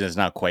whatever reason it's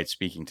not quite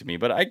speaking to me.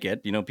 But I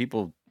get,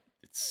 people,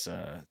 it's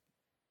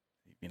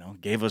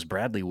gave us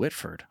Bradley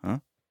Whitford, huh?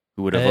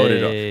 Who would have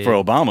voted for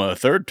Obama a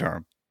third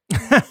term.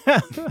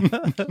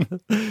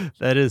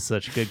 That is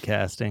such good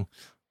casting.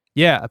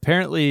 Yeah,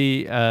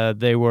 apparently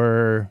they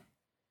were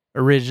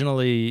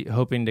originally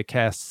hoping to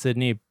cast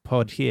Sidney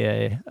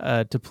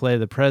Poitier to play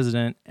the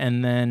president,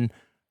 and then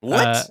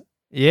What?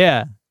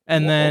 Yeah,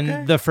 and then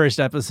okay. the first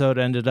episode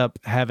ended up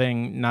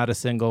having not a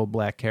single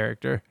black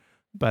character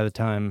by the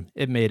time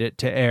it made it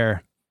to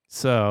air.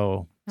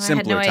 So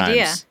simpler I had no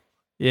idea. times.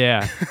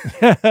 Yeah,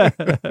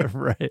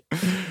 right.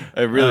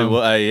 I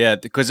really yeah,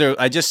 because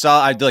I just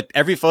saw like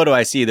every photo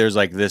I see, there's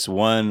like this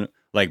one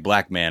like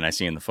black man I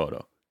see in the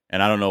photo,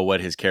 and I don't know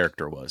what his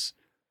character was,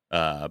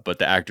 but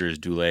the actor is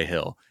Dule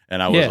Hill,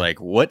 and I was like,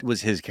 what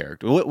was his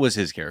character? What was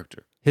his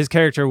character? His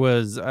character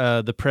was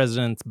the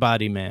president's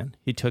body man.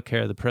 He took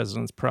care of the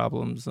president's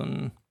problems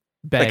and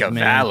bag like a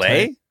man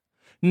valet.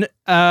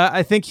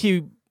 I think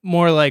he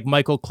more like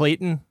Michael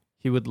Clayton.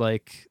 He would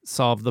like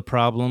solve the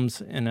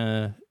problems in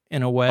a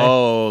way.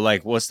 Oh,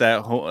 like what's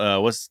that?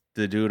 What's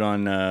the dude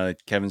on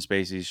Kevin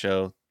Spacey's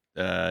show?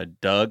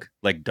 Doug,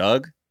 like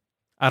Doug.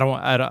 I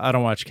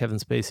don't watch Kevin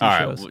Spacey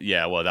shows. Right.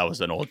 Yeah. Well,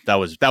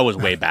 that was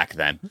way back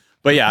then.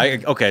 But yeah.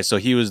 Okay. So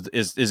he was.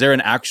 Is there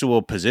an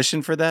actual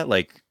position for that?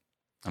 Like,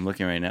 I'm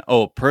looking right now.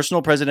 Oh,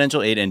 personal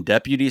presidential aide and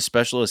deputy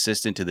special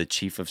assistant to the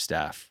chief of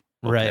staff.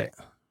 Okay. Right.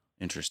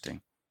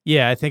 Interesting.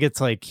 Yeah, I think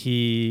it's like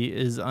he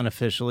is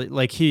unofficially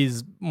like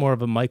he's more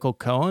of a Michael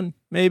Cohen,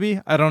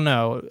 maybe. I don't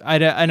know. I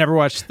never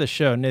watched the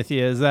show.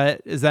 Nithya,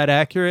 is that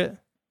accurate?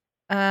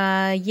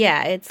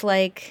 Yeah, it's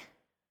like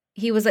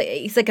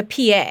he's like a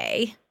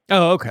PA.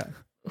 Oh, okay.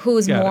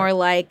 Who's more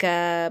like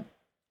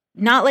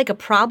not like a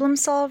problem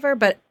solver,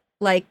 but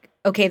like,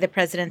 okay, the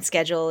president's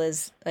schedule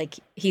is like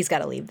he's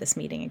got to leave this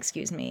meeting,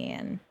 excuse me,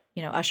 and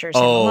ushers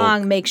him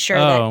along, make sure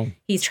that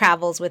he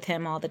travels with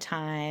him all the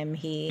time.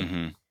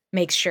 He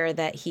makes sure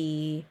that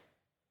he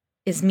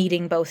is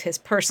meeting both his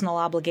personal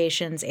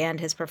obligations and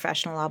his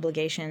professional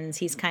obligations.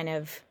 He's kind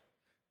of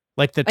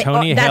like the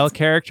Tony Hale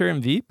character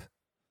in Veep.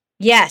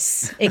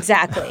 Yes,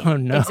 exactly. Oh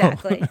no,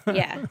 exactly.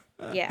 Yeah.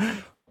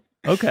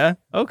 Okay.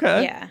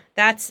 Yeah,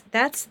 that's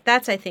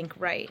I think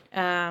right.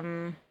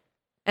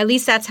 At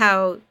least that's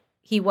how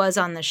he was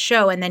on the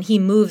show, and then he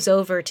moves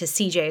over to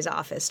CJ's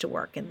office to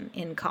work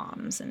in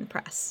comms and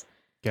press.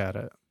 Got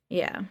it.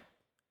 Yeah.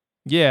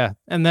 Yeah,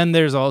 and then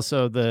there's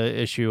also the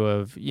issue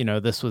of,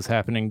 this was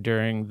happening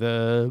during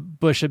the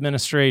Bush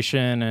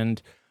administration,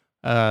 and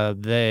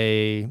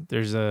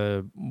there's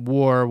a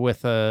war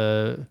with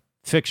a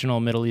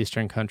fictional Middle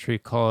Eastern country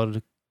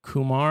called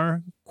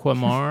Qamar.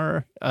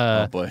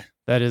 Oh boy.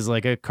 That is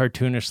like a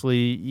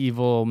cartoonishly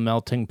evil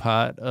melting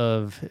pot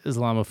of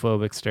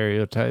Islamophobic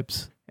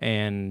stereotypes.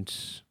 And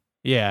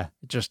yeah,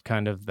 just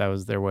kind of that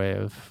was their way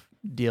of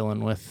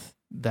dealing with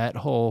that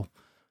whole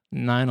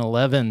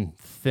 9/11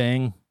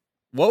 thing.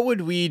 What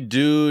would we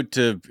do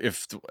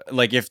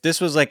if this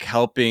was like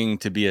helping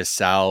to be a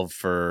salve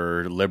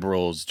for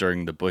liberals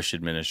during the Bush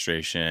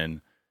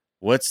administration?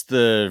 What's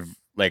the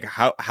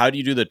how do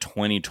you do the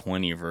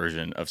 2020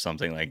 version of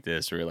something like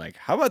this? Or like,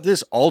 how about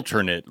this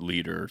alternate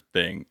leader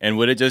thing? And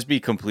would it just be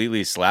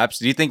completely slaps?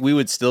 Do you think we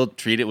would still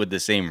treat it with the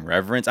same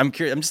reverence? I'm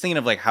curious. I'm just thinking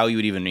of like how you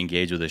would even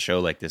engage with a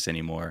show like this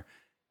anymore,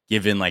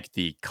 given like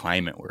the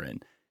climate we're in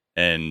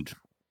and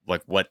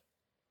like what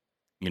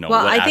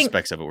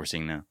aspects of it we're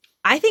seeing now.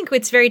 I think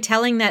it's very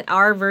telling that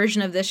our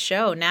version of this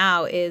show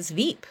now is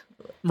Veep.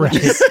 Right.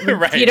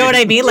 Right. You know what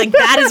I mean? Like,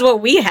 that is what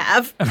we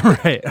have.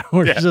 Right.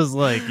 We're just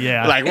like,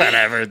 yeah. Like,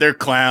 whatever. They're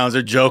clowns.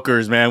 They're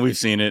jokers, man. We've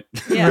seen it.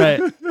 Yeah.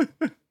 Right.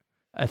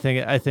 I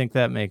think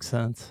that makes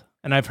sense.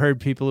 And I've heard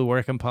people who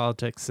work in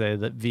politics say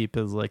that Veep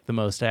is like the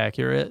most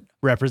accurate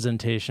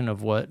representation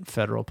of what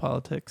federal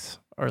politics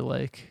are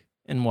like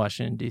in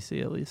Washington,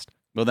 D.C. at least.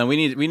 Well, then we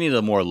need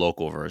a more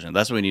local version.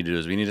 That's what we need to do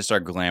is we need to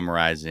start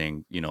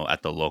glamorizing,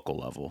 at the local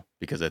level,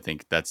 because I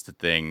think that's the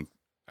thing,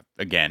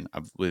 again,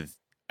 with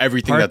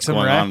everything Parks that's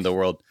going and Rec. on in the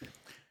world.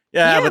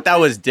 Yeah, but that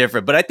was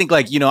different. But I think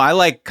I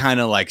like kind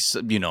of like,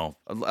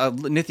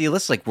 Nithya,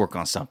 let's like work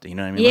on something. You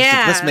know what I mean?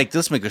 Yeah.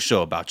 Let's make a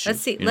show about you.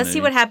 Let's see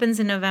what happens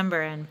in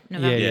November and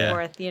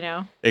November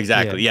 4th,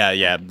 Exactly.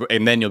 Yeah.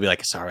 And then you'll be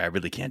like, sorry, I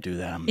really can't do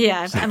that.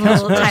 I'm a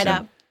little tied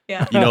up.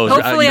 Yeah.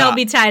 Hopefully I'll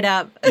be tied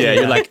up. Yeah,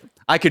 you're like,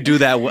 I could do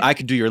that. I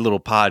could do your little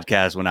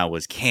podcast when I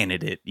was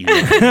candidate.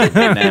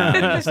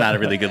 Now it's not a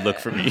really good look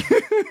for me.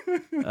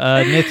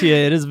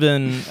 Nithya, it has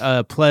been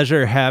a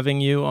pleasure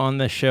having you on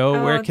the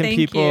show. Where can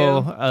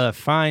people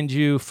find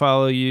you,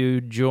 follow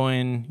you,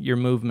 join your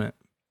movement?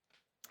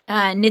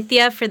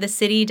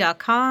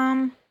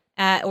 Nithyaforthecity.com,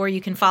 or you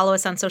can follow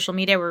us on social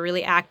media. We're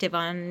really active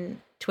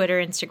on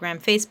Twitter,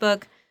 Instagram,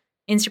 Facebook.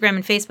 Instagram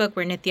and Facebook,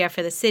 we're Nithya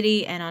for the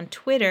City. And on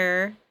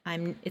Twitter,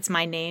 it's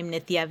my name,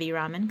 Nithya V.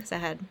 Raman, because I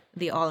had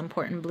the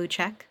all-important blue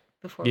check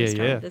before we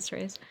started this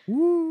race.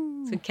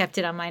 Woo. So kept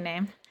it on my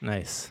name.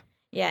 Nice.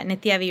 Yeah,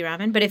 Nithya V.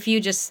 Raman. But if you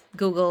just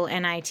Google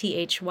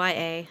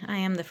Nithya, I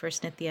am the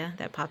first Nithya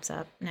that pops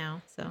up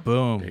now. So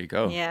Boom. There you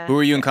go. Yeah. Who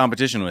are you in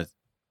competition with?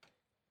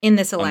 In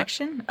this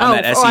election? On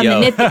that SEO.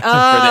 On the For the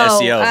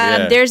SEO,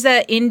 yeah. There's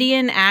an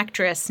Indian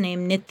actress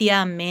named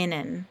Nithya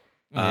Menon.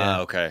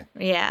 Okay.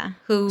 Yeah,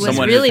 who was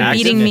Someone really who's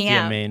active? beating me Nithya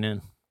out.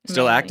 Menon.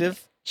 Still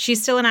active?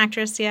 She's still an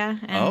actress, yeah.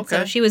 And okay.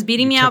 so she was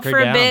beating me took out her for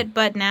a down. bit,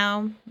 but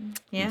now,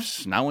 yeah.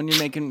 Now when you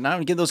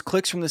get those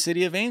clicks from the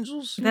City of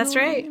Angels. you That's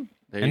know what I right. mean?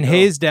 There you And go.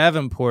 Hayes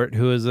Davenport,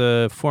 who is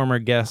a former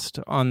guest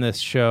on this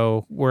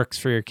show, works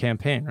for your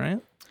campaign, right?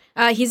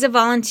 He's a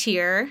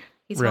volunteer.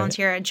 He's a Right.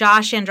 volunteer.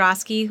 Josh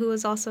Androsky, who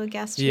was also a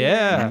guest here.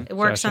 Yeah,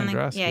 works Josh on the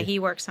Androsky. he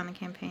works on the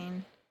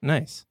campaign.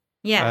 Nice.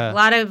 Yeah, a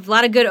lot of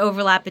good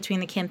overlap between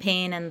the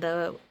campaign and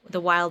the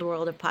wild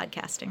world of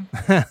podcasting.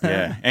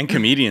 Yeah, and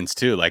comedians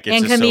too. Like it's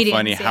And just so comedians,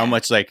 funny how yeah.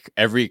 much like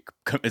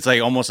it's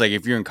like almost like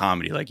if you're in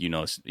comedy, like you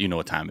know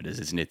what time it is.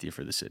 It's Nithya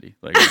for the City.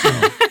 Like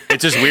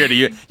it's just weird.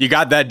 You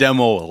got that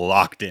demo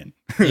locked in.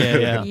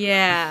 Yeah.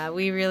 Yeah,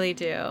 we really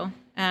do.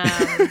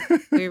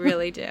 We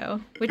really do,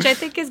 which I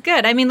think is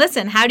good. I mean,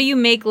 listen, how do you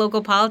make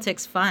local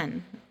politics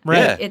fun? Right.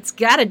 Yeah. It's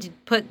got to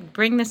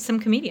bring some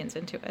comedians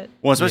into it.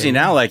 Well, especially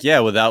now, like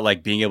without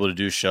like being able to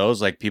do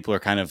shows, like people are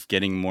kind of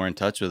getting more in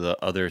touch with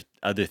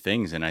other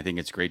things, and I think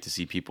it's great to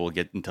see people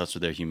get in touch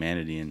with their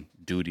humanity and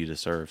duty to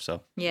serve.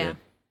 So Yeah,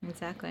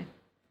 exactly.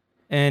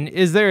 And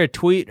is there a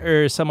tweet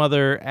or some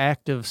other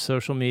act of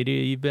social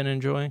media you've been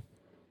enjoying?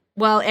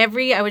 Well, I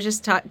was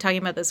just talking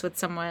about this with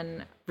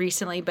someone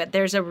recently, but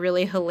there's a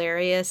really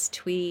hilarious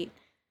tweet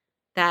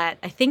that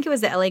I think it was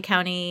the LA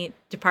County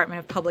Department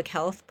of Public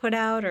Health put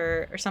out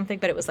or something,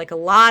 but it was like a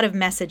lot of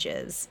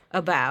messages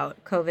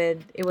about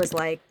COVID. It was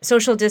like,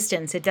 social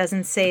distance, it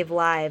doesn't save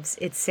lives,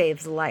 it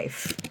saves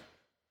life.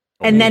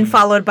 And then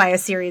followed by a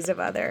series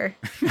of other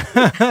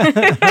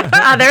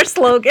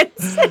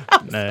slogans.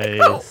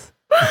 Nice.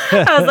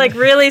 I was like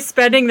really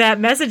spending that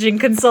messaging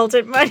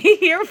consultant money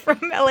here from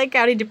LA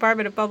County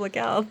Department of Public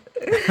Health.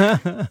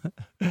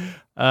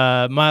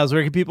 Miles,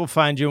 where can people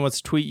find you and what's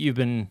a tweet you've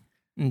been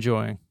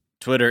enjoying?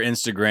 Twitter,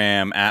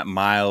 Instagram at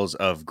Miles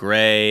of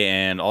Gray,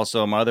 and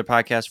also my other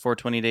podcast,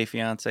 420 Day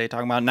Fiance,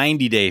 talking about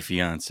 90 Day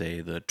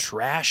Fiance, the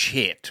trash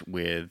hit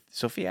with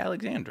Sophia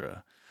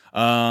Alexandra.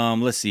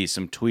 Let's see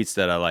some tweets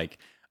that I like.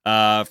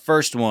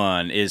 First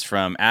one is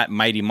from at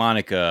Mighty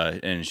Monica,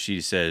 and she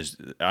says,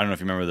 I don't know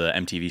if you remember the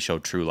MTV show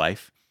True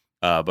Life,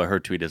 but her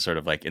tweet is sort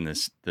of like in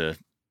the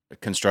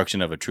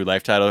construction of a True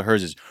Life title.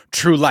 Hers is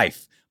True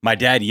Life. My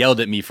dad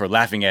yelled at me for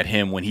laughing at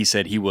him when he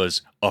said he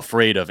was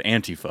afraid of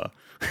Antifa.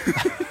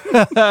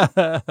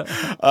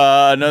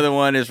 Another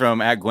one is from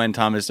at Gwen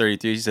Thomas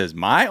 33. She says,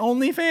 "My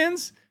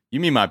OnlyFans?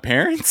 You mean my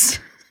parents?"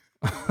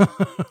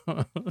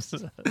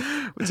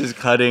 Which is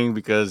cutting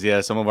because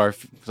some of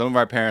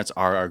our parents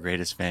are our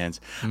greatest fans.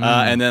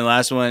 And then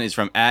last one is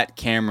from at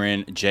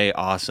Cameron J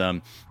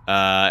Awesome.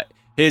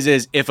 His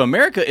is, if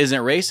America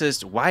isn't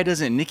racist, why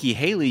doesn't Nikki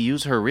Haley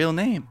use her real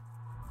name?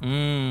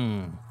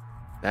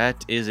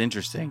 That is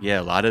interesting. Yeah,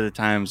 a lot of the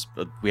times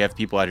we have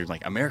people out here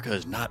like, America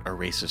is not a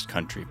racist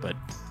country, but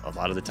a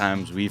lot of the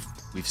times we've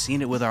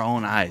seen it with our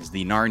own eyes,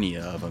 the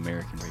Narnia of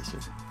American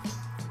racism.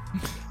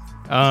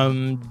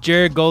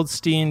 Jared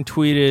Goldstein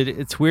tweeted,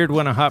 "It's weird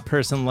when a hot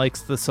person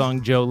likes the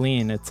song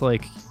Jolene. It's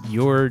like,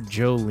 you're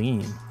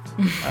Jolene."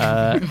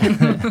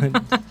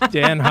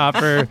 Dan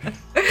Hopper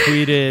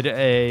tweeted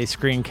a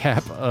screen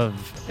cap of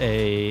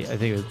I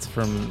think it's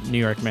from New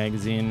York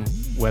Magazine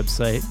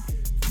website.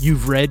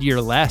 "You've read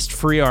your last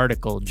free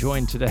article.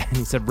 Join today." And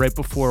he said, right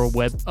before a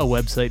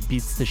website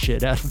beats the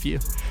shit out of you.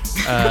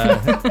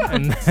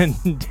 And then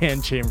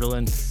Dan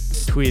Chamberlain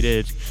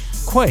tweeted,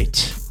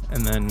 "Quite,"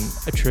 and then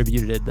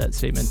attributed that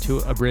statement to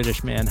a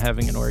British man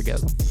having an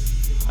orgasm.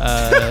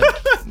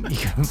 You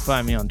can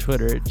find me on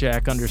Twitter at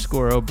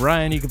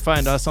Jack_O'Brien. You can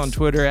find us on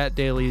Twitter at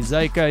Daily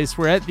Zeitgeist.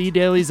 We're at The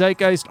Daily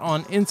Zeitgeist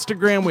on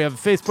Instagram. We have a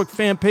Facebook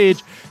fan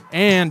page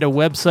and a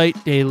website,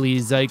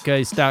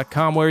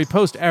 dailyzeitgeist.com, where we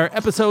post our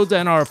episodes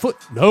and our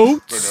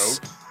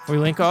footnotes. We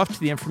link off to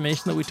the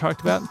information that we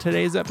talked about in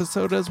today's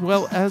episode, as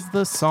well as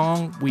the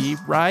song we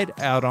ride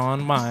out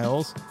on.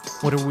 Miles,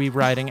 what are we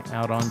riding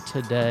out on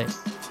today?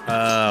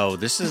 Oh,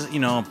 this is,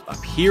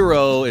 a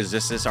hero is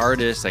just this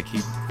artist. I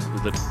keep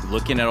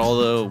looking at all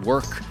the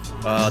work,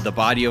 the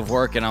body of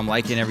work, and I'm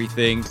liking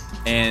everything.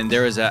 And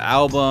there is an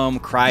album,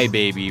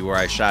 Crybaby, where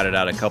I shouted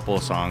out a couple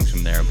of songs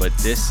from there. But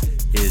this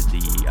is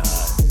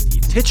the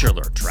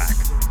titular track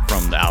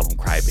from the album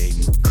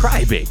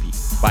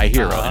Crybaby by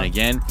Hero. And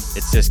again,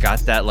 it's just got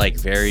that like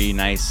very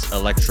nice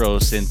electro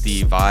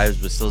synthy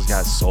vibes, but still's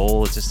got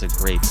soul. It's just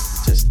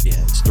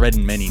it's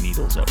threading many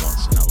needles at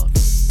once, and I love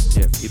it.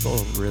 Yeah,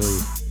 people really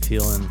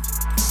feeling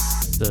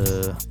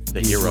the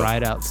hero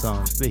ride out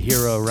songs, the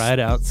hero ride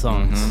out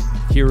songs.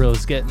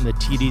 Heroes getting the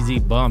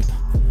TDZ bump.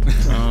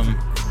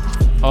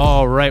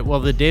 All right. Well,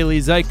 the Daily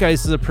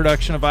Zeitgeist is a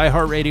production of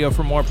iHeartRadio.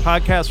 For more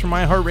podcasts from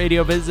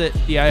iHeartRadio, visit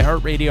the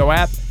iHeartRadio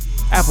app,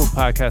 Apple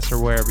Podcasts, or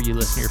wherever you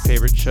listen to your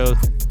favorite shows.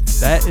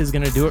 That is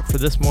going to do it for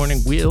this morning.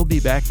 We'll be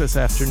back this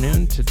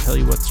afternoon to tell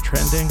you what's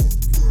trending,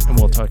 and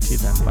we'll talk to you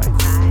then. Bye.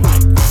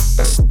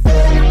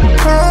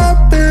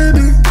 Bye.